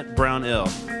Pecan Nut Brown Ale.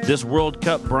 This World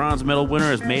Cup bronze medal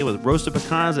winner is made with roasted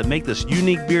pecans that make this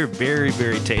unique beer very,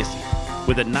 very tasty.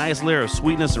 With a nice layer of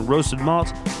sweetness and roasted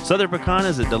malts, Southern Pecan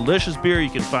is a delicious beer you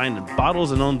can find in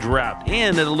bottles and on draft,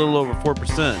 and at a little over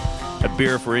 4%. A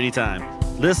beer for any time.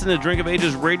 Listen to Drink of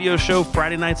Ages radio show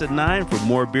Friday nights at 9 for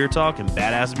more beer talk and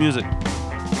badass music.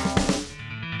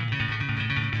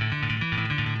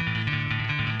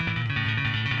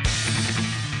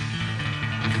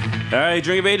 All right,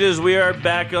 Drink of Ages, we are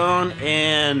back on,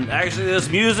 and actually this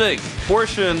music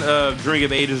portion of Drink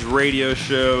of Ages radio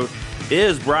show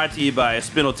is brought to you by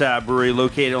Spindle Tap Brewery,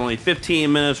 located only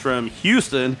 15 minutes from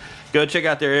Houston. Go check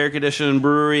out their air-conditioned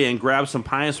brewery and grab some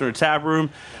pints from their tap room.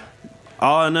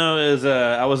 All I know is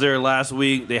I was there last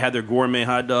week. They had their gourmet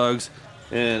hot dogs,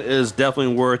 and it is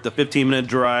definitely worth the 15-minute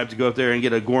drive to go up there and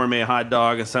get a gourmet hot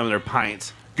dog and some of their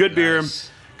pints. Good beer,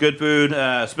 good food.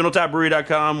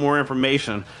 SpindleTapBrewery.com, more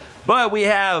information. But we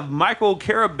have Michael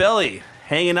Carabelli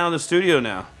hanging out in the studio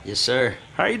now. Yes, sir.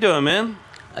 How are you doing, man?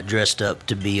 I dressed up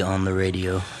to be on the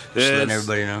radio. Just letting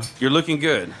everybody know. You're looking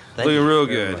good. Thank looking you real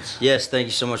very good. much. Yes, thank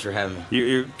you so much for having me.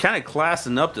 You're kind of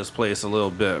classing up this place a little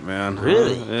bit, man.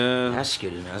 Really? Yeah. That's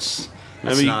good enough.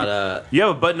 You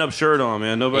have a button-up shirt on,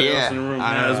 man. Nobody else in the room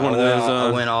has one of those.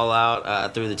 I went all out. I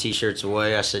threw the T-shirts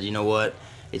away. I said, you know what?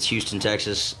 It's Houston,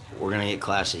 Texas. We're going to get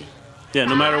classy. Yeah,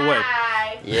 no matter what.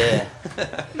 Yeah.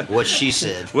 What she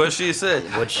said. What she said.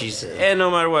 What she said. And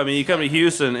no matter what, I mean, you come to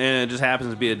Houston, and it just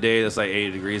happens to be a day that's like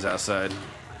 80 degrees outside.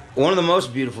 One of the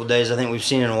most beautiful days I think we've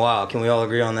seen in a while. Can we all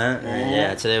agree on that?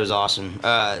 Yeah, today was awesome.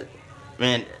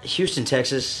 Man, Houston,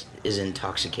 Texas is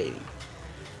intoxicating.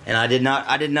 And I did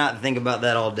not think about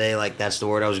that all day like that's the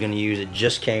word I was going to use. It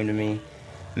just came to me.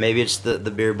 Maybe it's the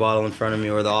beer bottle in front of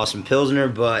me or the awesome Pilsner,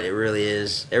 but it really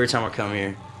is. Every time I come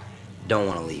here, don't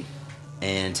want to leave.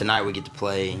 And tonight we get to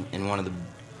play in one of the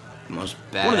most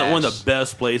badass... One of the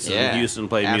best places in Houston to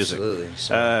play music. Absolutely.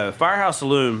 So. Firehouse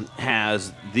Saloon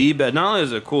has the best... Not only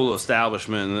is it a cool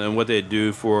establishment and what they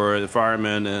do for the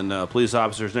firemen and police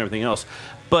officers and everything else,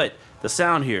 but the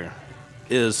sound here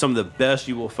is some of the best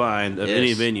you will find of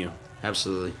any venue.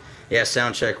 Absolutely. Yeah,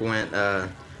 sound check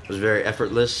was very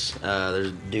effortless. There's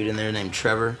a dude in there named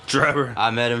Trevor.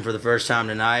 I met him for the first time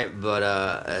tonight,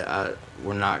 but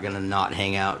we're not going to not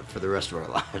hang out for the rest of our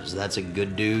lives. That's a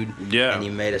good dude. Yeah. And he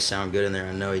made us sound good in there.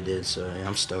 I know he did, so yeah,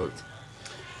 I'm stoked.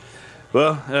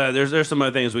 Well, there's some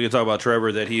other things we can talk about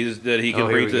Trevor that he can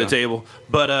bring to the table.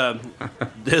 But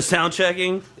his sound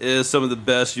checking is some of the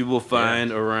best you will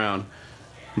find around.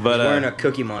 But he's wearing a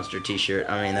Cookie Monster T-shirt.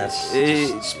 I mean,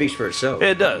 it speaks for itself.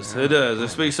 It does. It does. It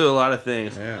speaks to a lot of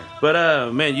things. Yeah.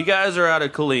 But man, you guys are out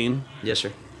of Killeen. Yes,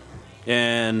 sir.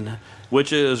 And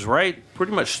which is right,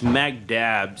 pretty much smack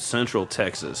dab Central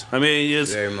Texas. I mean,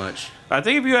 it's very much. I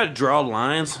think if you had to draw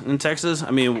lines in Texas,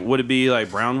 I mean, would it be like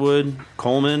Brownwood,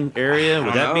 Coleman area?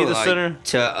 Would that be the center?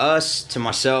 To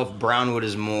myself, Brownwood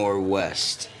is more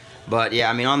west. But yeah,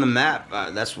 I mean, on the map,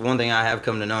 that's one thing I have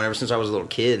come to know. Ever since I was a little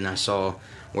kid and I saw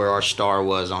where our star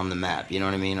was on the map, you know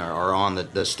what I mean, or on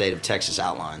the state of Texas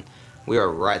outline, we are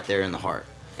right there in the heart.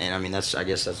 And I mean, I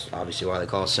guess that's obviously why they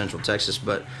call it Central Texas.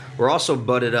 But we're also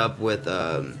butted up with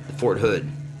Fort Hood,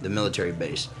 the military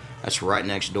base. That's right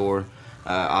next door.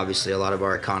 Obviously, a lot of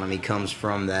our economy comes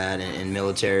from that and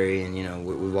military, and you know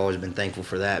we've always been thankful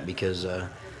for that because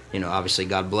you know obviously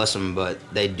God bless them, but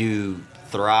they do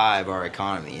thrive our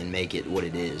economy and make it what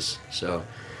it is. So,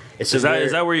 is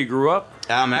that where you grew up?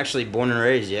 I'm actually born and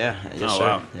raised. Yeah. Yes, oh sir.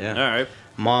 wow. Yeah. All right.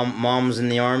 mom's in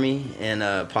the Army,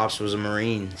 and Pops was a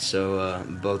Marine. So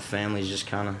both families just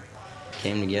kind of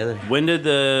came together. When did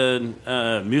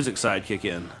the music side kick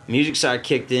in? Music side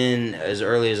kicked in as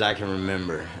early as I can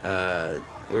remember.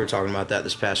 We were talking about that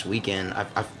this past weekend.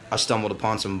 I stumbled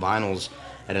upon some vinyls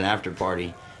at an after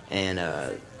party, and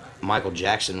Michael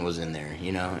Jackson was in there,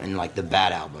 you know, and like the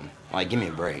Bad album. Like, give me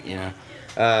a break, you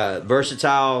know.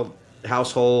 Versatile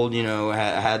household, you know,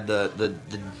 had the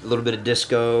little bit of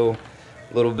disco,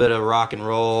 a little bit of rock and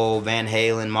roll, Van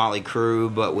Halen, Motley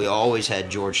Crue, but we always had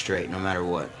George Strait no matter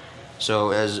what.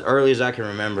 So as early as I can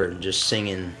remember, just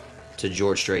singing to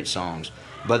George Strait songs.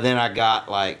 But then I got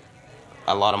like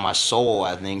a lot of my soul,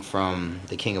 I think, from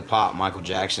the King of Pop, Michael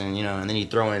Jackson, you know, and then you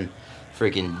throw in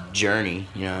freaking Journey,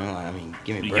 you know, I mean,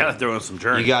 give me a break. You gotta throw in some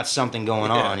Journey. You got something going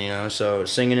on, you know, so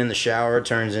singing in the shower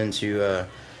turns into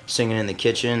singing in the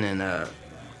kitchen, and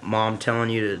mom telling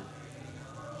you to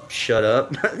shut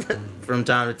up from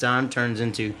time to time turns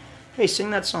into, hey,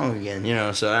 sing that song again, you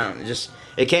know, so I don't,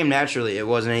 it came naturally. It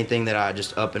wasn't anything that I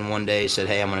just up in one day said,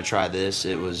 hey, I'm going to try this.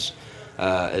 It was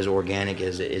as organic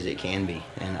as it can be.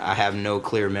 And I have no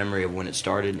clear memory of when it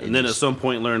started. And then at some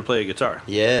point learn to play a guitar.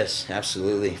 Yes,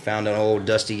 absolutely. Found an old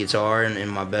dusty guitar in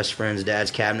my best friend's dad's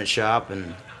cabinet shop,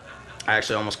 and I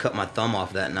actually almost cut my thumb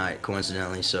off that night,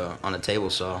 coincidentally, so on a table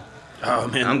saw. Oh,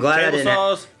 man. I'm glad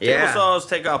table saws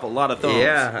take off a lot of thumbs.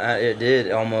 Yeah, it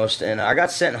did almost. And I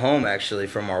got sent home, actually,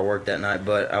 from our work that night,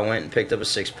 but I went and picked up a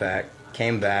six-pack,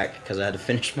 came back because I had to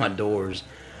finish my doors,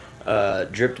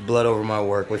 dripped blood over my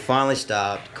work. We finally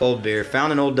stopped, cold beer,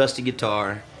 found an old dusty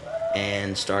guitar,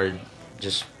 and started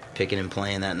just picking and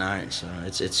playing that night. So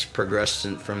it's progressed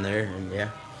from there, and yeah.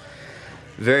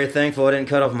 Very thankful I didn't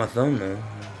cut off my thumb, though.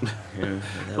 Yeah,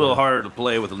 a little harder to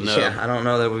play with a nub. Yeah, I don't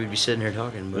know that we'd be sitting here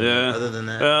talking, but other than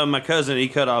that. My cousin, he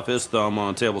cut off his thumb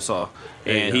on a table saw,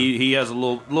 and he has a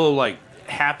little like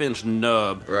half-inch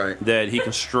nub that he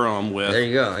can strum with. There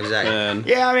you go, exactly. And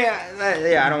yeah, I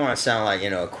mean, I don't want to sound like, you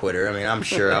know, a quitter. I mean, I'm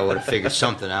sure I would have figured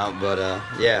something out, but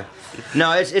yeah.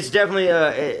 No, it's definitely,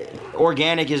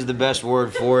 organic is the best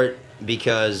word for it,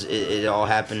 because it all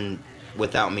happened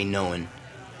without me knowing.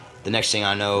 The next thing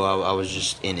I know, I was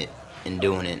just in it and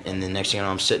doing it, and the next thing I know,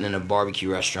 I'm sitting in a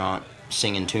barbecue restaurant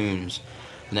singing tunes.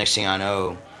 The next thing I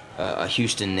know, a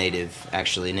Houston native,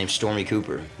 actually, named Stormy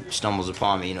Cooper, stumbles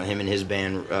upon me. You know, him and his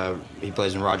band, he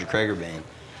plays in Roger Krager band.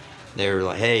 They were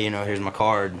like, hey, you know, here's my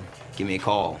card, give me a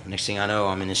call. Next thing I know,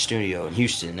 I'm in his studio in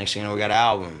Houston. Next thing I know, we got an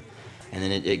album. And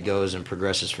then it goes and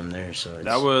progresses from there. So it's,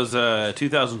 that was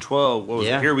 2012. What was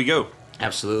it? Here We Go.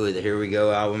 Absolutely, the Here We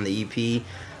Go album, the EP.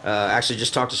 Actually,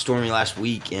 just talked to Stormy last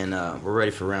week, and we're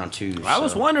ready for round 2. I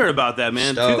was wondering about that,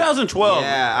 man. 2012.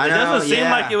 Yeah, I know. It doesn't seem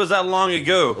like it was that long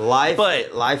ago. Life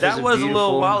that is was a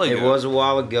little while ago. It was a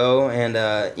while ago, and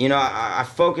you know, I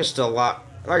focused a lot.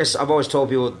 Like I've always told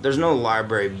people, there's no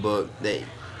library book that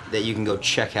you can go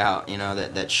check out. You know,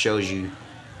 that shows you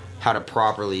how to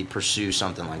properly pursue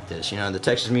something like this. You know, the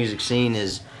Texas music scene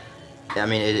is. I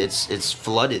mean, it's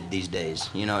flooded these days.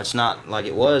 You know, it's not like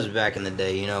it was back in the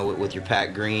day. You know, with your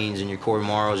Pat Greens and your Corey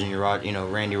Morrows and your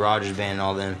Randy Rogers band and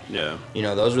all them. Yeah. You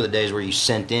know, those were the days where you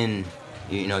sent in,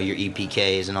 you know, your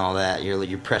EPKs and all that,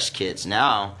 your press kits.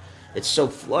 Now, it's so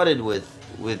flooded with.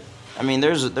 I mean,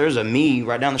 there's a me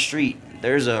right down the street.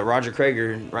 There's a Roger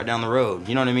Krager right down the road.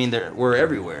 You know what I mean? We're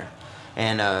everywhere.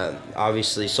 And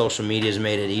obviously, social media has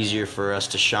made it easier for us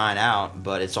to shine out,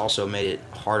 but it's also made it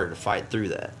harder to fight through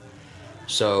that.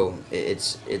 So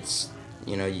it's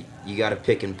you know, you got to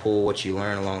pick and pull what you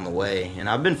learn along the way. And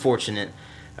I've been fortunate.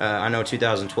 I know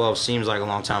 2012 seems like a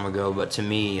long time ago, but to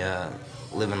me,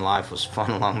 living life was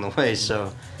fun along the way.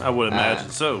 So I would imagine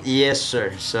so. Yes,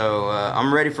 sir. So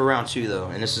I'm ready for round 2, though,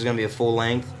 and this is going to be a full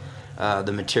length.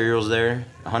 The material's there,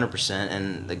 100%.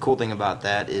 And the cool thing about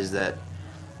that is that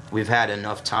we've had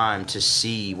enough time to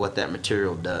see what that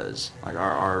material does. Like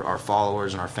our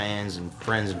followers and our fans and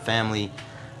friends and family.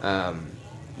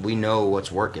 We know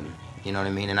what's working, you know what I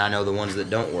mean? And I know the ones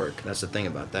that don't work. That's the thing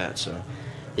about that. So,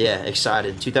 yeah,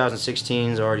 excited.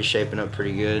 2016 is already shaping up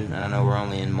pretty good. And I know we're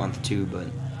only in month 2, but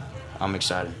I'm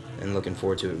excited and looking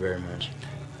forward to it very much.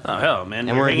 Oh, hell, man.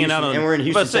 And we're in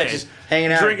Houston, Texas,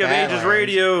 hanging out Drink of Badlands, Ages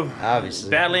Radio. Obviously.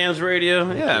 Badlands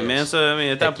Radio. Yeah, Yes. man. So, I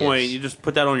mean, at that Heck point, yes. you just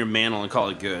put that on your mantle and call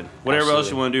it good. Whatever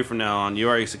else you want to do from now on, you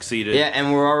already succeeded. Yeah,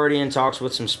 and we're already in talks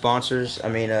with some sponsors. I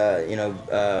mean, you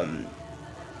know,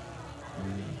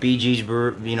 BG's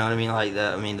Brew, you know what I mean? Like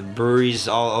that. I mean, the breweries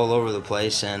all over the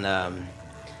place, and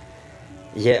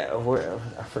yeah,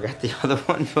 I forgot the other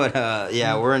one, but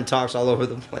yeah, we're in talks all over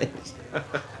the place.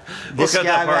 This cut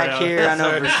guy that part back out. here, I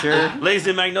know for sure.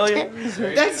 Lazy Magnolia.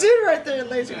 That's it right there,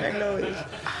 Lazy Magnolias.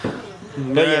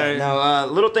 But yeah, no,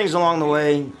 little things along the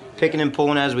way, picking and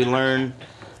pulling as we learn.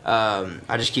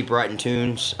 I just keep writing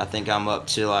tunes. I think I'm up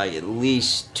to like at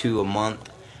least 2 a month,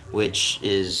 which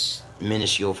is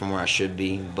minuscule from where I should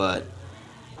be, but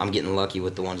I'm getting lucky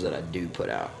with the ones that I do put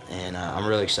out, and I'm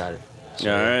really excited.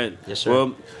 So, all right. Yes, sir.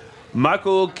 Well,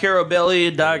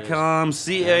 MichaelCarabelli.com,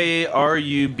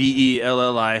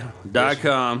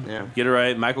 CARUBELLI.com. Yeah. Get it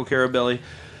right, Michael Carabelli.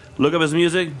 Look up his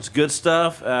music. It's good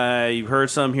stuff. You've heard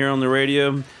some here on the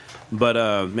radio.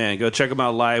 But, man, go check them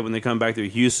out live when they come back to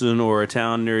Houston or a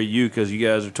town near you, because you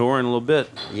guys are touring a little bit.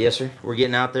 Yes, sir. We're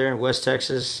getting out there. West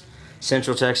Texas,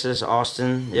 Central Texas,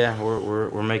 Austin. Yeah,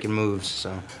 we're making moves.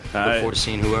 So look forward to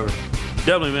seeing whoever.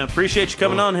 Definitely, man. Appreciate you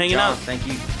coming on, hanging John, out. Thank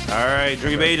you. All right,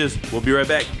 Drink of Ages. We'll be right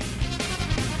back.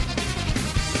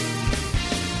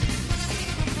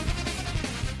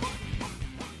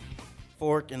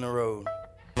 Fork in the road.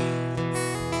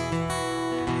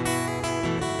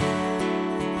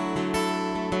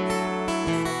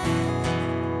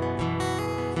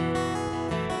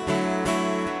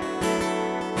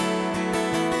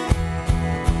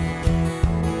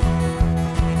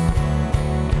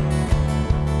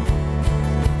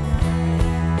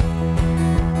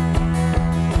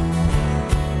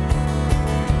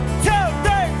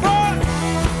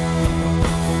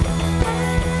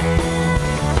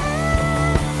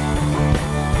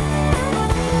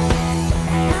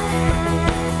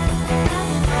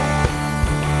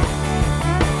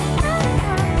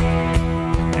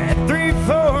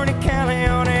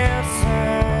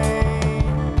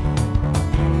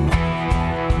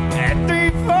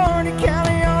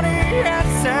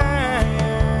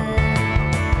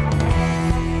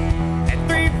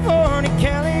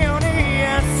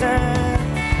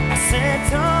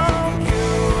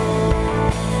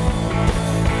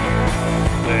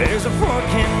 There's a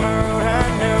fork in the road,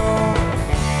 I know.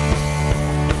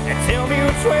 And tell me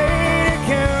which way to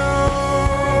go.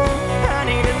 I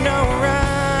need to know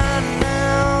right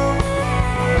now.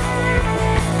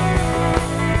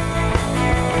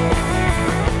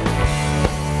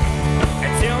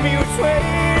 And tell me which way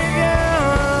to go.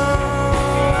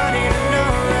 I need to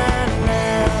know right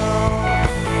now.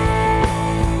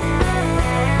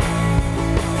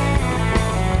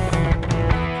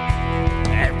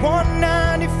 At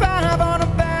 195 on a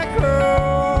back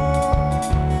road.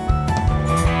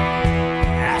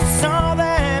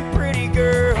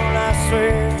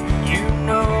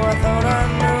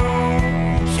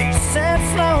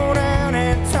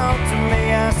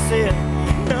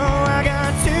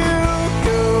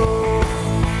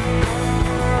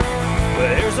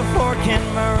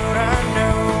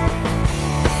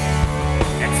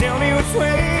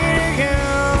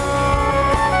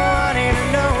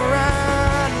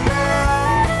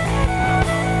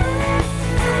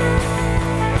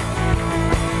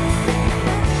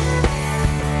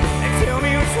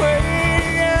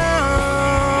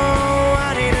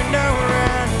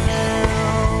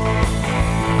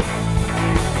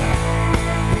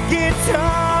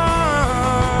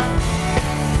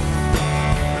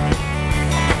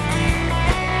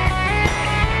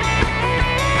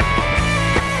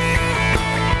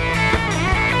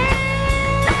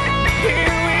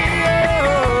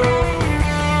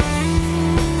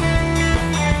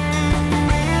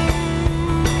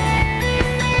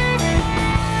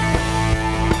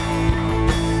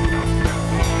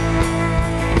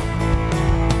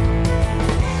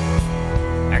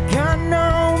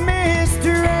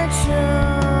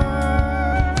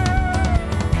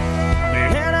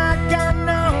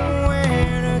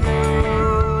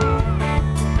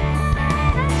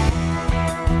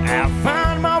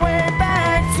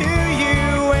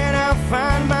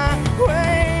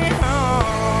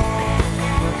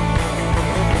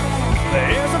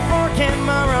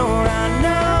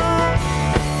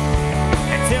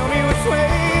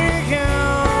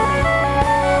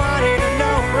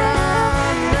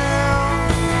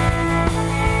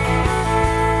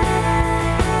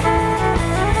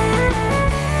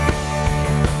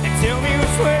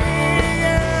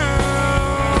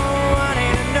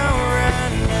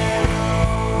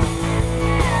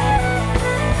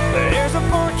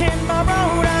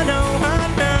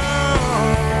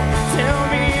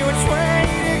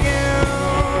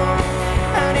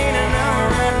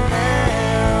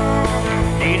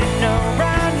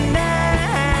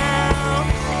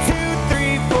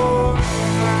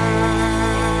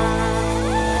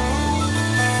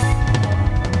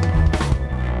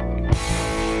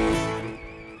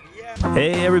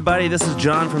 Hey everybody, this is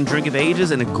John from Drink of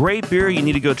Ages, and a great beer you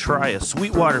need to go try is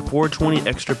Sweetwater 420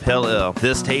 Extra Pale Ale.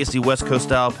 This tasty West Coast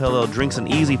style pale ale drinks an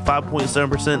easy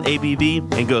 5.7%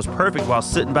 ABV and goes perfect while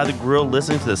sitting by the grill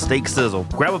listening to the steak sizzle.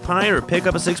 Grab a pint or pick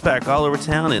up a 6-pack all over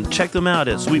town and check them out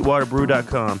at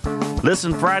sweetwaterbrew.com.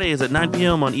 Listen Fridays at 9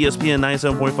 p.m. on ESPN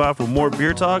 97.5 for more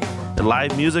beer talk and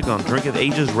live music on Drink of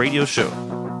Ages radio show.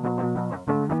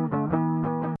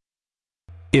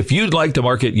 If you'd like to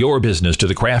market your business to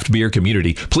the craft beer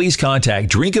community, please contact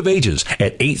Drink of Ages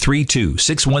at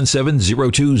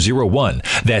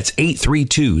 832-617-0201. That's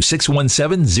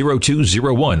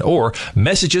 832-617-0201, or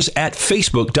message us at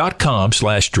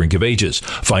facebook.com/Drink of Ages.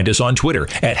 Find us on Twitter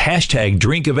at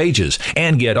 #Drink of Ages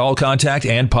and get all contact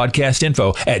and podcast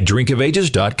info at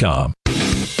drinkofages.com.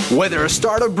 Whether a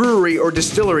startup brewery or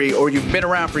distillery or you've been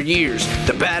around for years,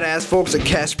 the badass folks at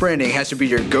Cash Branding has to be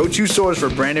your go-to source for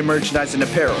branded merchandise and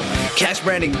apparel. Cash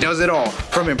Branding does it all,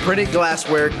 from imprinted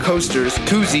glassware, coasters,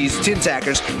 koozies, tin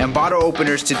tackers, and bottle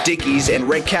openers to Dickies and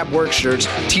red cap work shirts,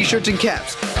 t-shirts, and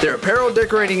caps. Their apparel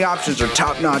decorating options are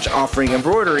top-notch, offering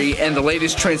embroidery and the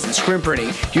latest trends in screen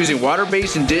printing, using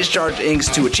water-based and discharge inks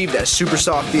to achieve that super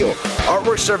soft feel.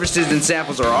 Artwork services and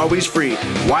samples are always free.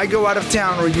 Why go out of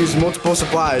town or use multiple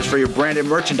suppliers for your branded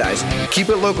merchandise? Keep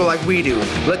it local like we do.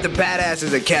 Let the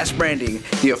badasses at Cash Branding,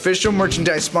 the official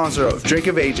merchandise sponsor of Drink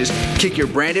of Ages, kick your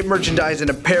branded merchandise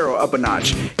and apparel up a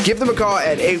notch. Give them a call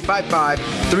at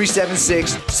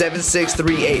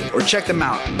 855-376-7638 or check them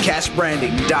out,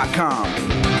 cashbranding.com.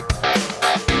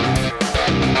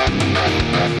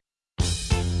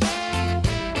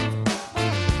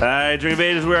 Alright, Drink of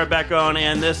Ages, we're back on,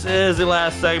 and this is the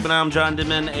last segment. I'm John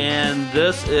Denman, and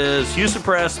this is Houston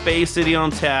Press Space City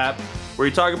on Tap, where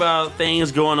you talk about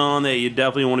things going on that you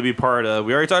definitely want to be part of.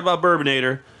 We already talked about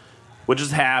Bourbon-Ator, which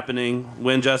is happening.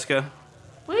 When, Jessica?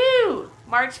 Woo!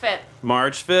 March 5th.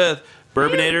 March 5th.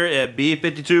 Bourbon-Ator at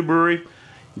B52 Brewery.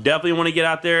 Definitely want to get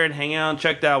out there and hang out and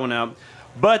check that one out.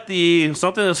 But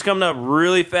something that's coming up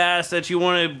really fast that you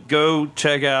want to go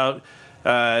check out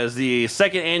is the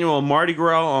second annual Mardi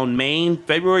Gras on Main,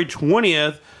 February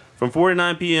 20th from 4 to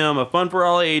 9 p.m. A fun for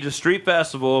all ages street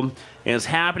festival, and it's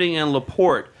happening in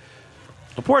LaPorte.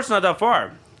 LaPorte's not that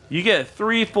far. You get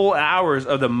 3 full hours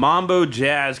of the Mambo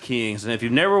Jazz Kings, and if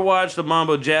you've never watched the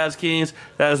Mambo Jazz Kings,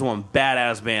 that is one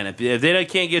badass band. If they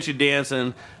can't get you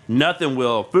dancing, nothing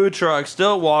will. Food trucks,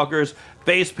 stilt walkers,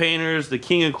 face painters, the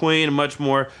King and Queen, and much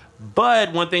more.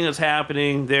 But one thing that's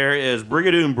happening there is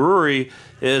Brigadoon Brewery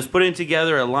is putting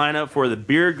together a lineup for the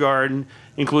beer garden.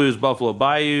 Includes Buffalo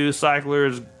Bayou,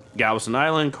 Cyclers, Galveston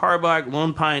Island, Carbach,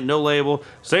 Lone Pint, No Label,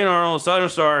 St. Arnold, Southern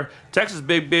Star, Texas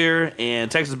Big Beer, and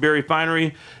Texas Beer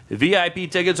Refinery. VIP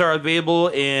tickets are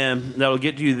available, and that'll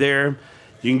get you there.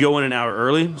 You can go in an hour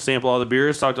early, sample all the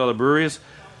beers, talk to all the breweries.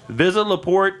 Visit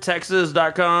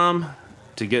LaPorteTexas.com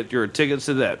to get your tickets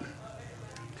to that.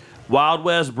 Wild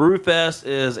West Brew Fest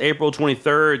is April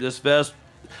 23rd. This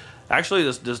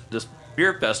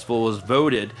beer festival was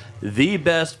voted the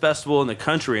best festival in the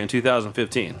country in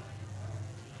 2015.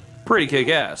 Pretty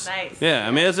kick-ass. Nice. Yeah,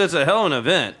 I mean, it's a hell of an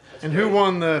event. And who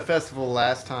won the festival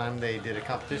last time they did a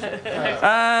competition?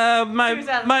 Might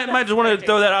just want to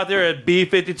throw that out there at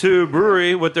B52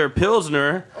 Brewery with their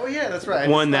Pilsner. Oh, yeah, that's right.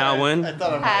 Won that one. I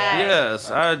thought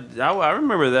Yes, I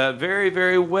remember that very,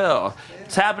 very well.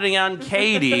 It's happening out in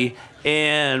Katy,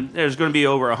 and there's going to be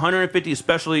over 150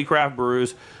 specialty craft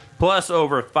brews, plus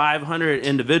over 500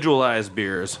 individualized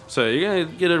beers. So you're going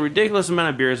to get a ridiculous amount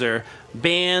of beers there.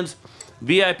 Bands,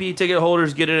 VIP ticket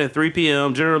holders get in at 3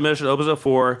 p.m. General admission opens at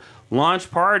 4.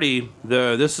 Launch party,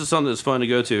 this is something that's fun to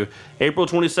go to. April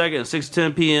 22nd, 6 to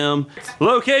 10 p.m.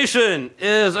 Location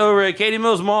is over at Katy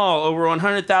Mills Mall. Over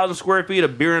 100,000 square feet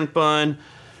of beer and fun.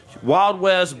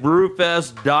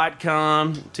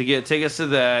 WildWestBrewFest.com to get tickets to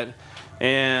that.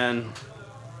 And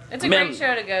it's a great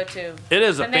show to go to. It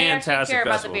is a and fantastic they actually care festival.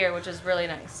 about the beer, which is really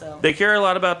nice. So they care a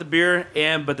lot about the beer,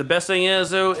 but the best thing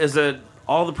is that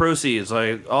all the proceeds,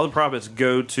 like all the profits,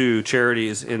 go to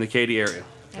charities in the Katy area.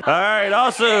 All right.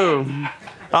 Also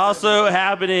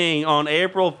happening on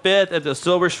April 5th at the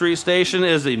Silver Street Station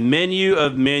is the Menu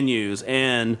of Menus,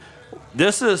 and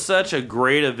this is such a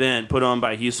great event put on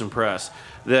by Houston Press.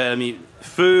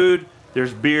 Food.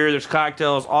 There's beer, there's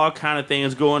cocktails, all kind of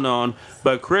things going on.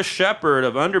 But Chris Shepard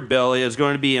of Underbelly is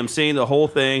going to be emceeing the whole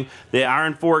thing, the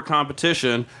Iron Fork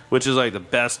competition, which is like the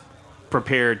best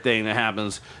prepared thing that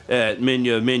happens at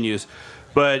Menu of Menus.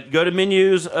 But go to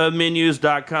menus.com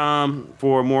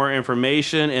for more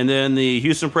information. And then the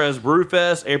Houston Press Brew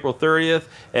Fest, April 30th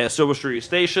at Silver Street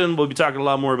Station. We'll be talking a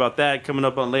lot more about that coming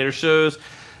up on later shows.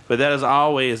 But that is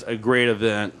always a great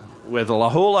event with a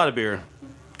whole lot of beer.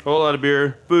 Whole lot of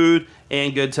beer, food,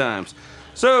 and good times.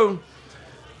 So,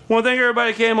 want to thank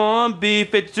everybody who came on.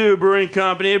 B52 Brewing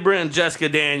Company, Brent and Jessica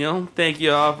Daniel. Thank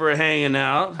you all for hanging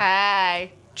out.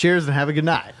 Hi. Cheers and have a good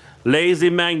night. Lazy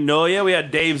Magnolia. We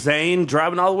had Dave Zane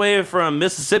driving all the way from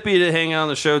Mississippi to hang out on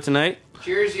the show tonight.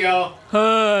 Cheers, y'all.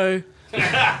 Hi.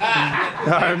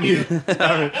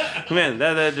 Man,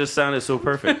 that just sounded so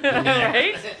perfect.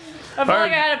 Right? I felt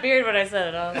like I had a beard when I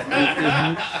said it.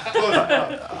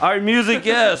 Our music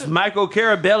guest, Michael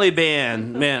Carabelli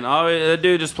Band. Man, all they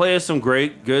do just play us some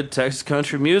great, good Texas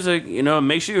country music. You know, it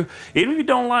makes you, even if you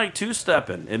don't like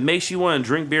two-stepping, it makes you want to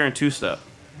drink beer and two-step.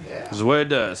 Yeah. This is what it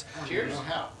does. Cheers.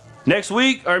 Next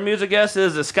week, our music guest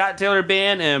is the Scott Taylor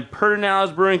Band, and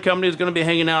Pedernales Brewing Company is going to be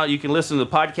hanging out. You can listen to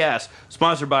the podcast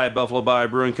sponsored by Buffalo Bay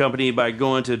Brewing Company by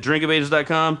going to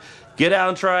drinkofages.com. Get out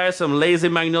and try some Lazy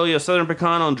Magnolia Southern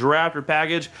Pecan on draft or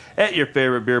package at your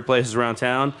favorite beer places around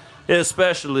town,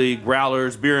 especially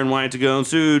Growlers, Beer and Wine to Go, and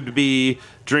soon to be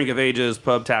Drink of Ages,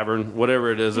 Pub Tavern,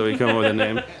 whatever it is that we come up with a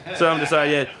name. So I haven't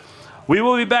decided yet. We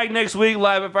will be back next week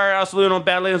live at Firehouse Saloon on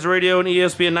Badlands Radio and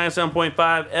ESPN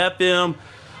 97.5 FM.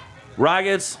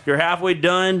 Rockets, you're halfway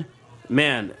done.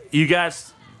 Man, you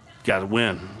guys got to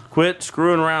win. Quit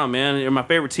screwing around, man. You're my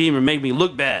favorite team and make me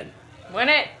look bad. Win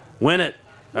it. Win it.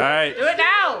 All right. Do it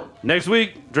now. Next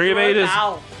week, Drink of Ages.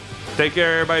 Take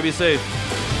care, everybody. Be safe.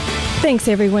 Thanks,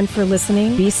 everyone, for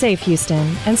listening. Be safe,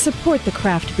 Houston, and support the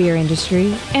craft beer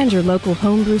industry and your local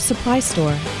homebrew supply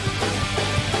store.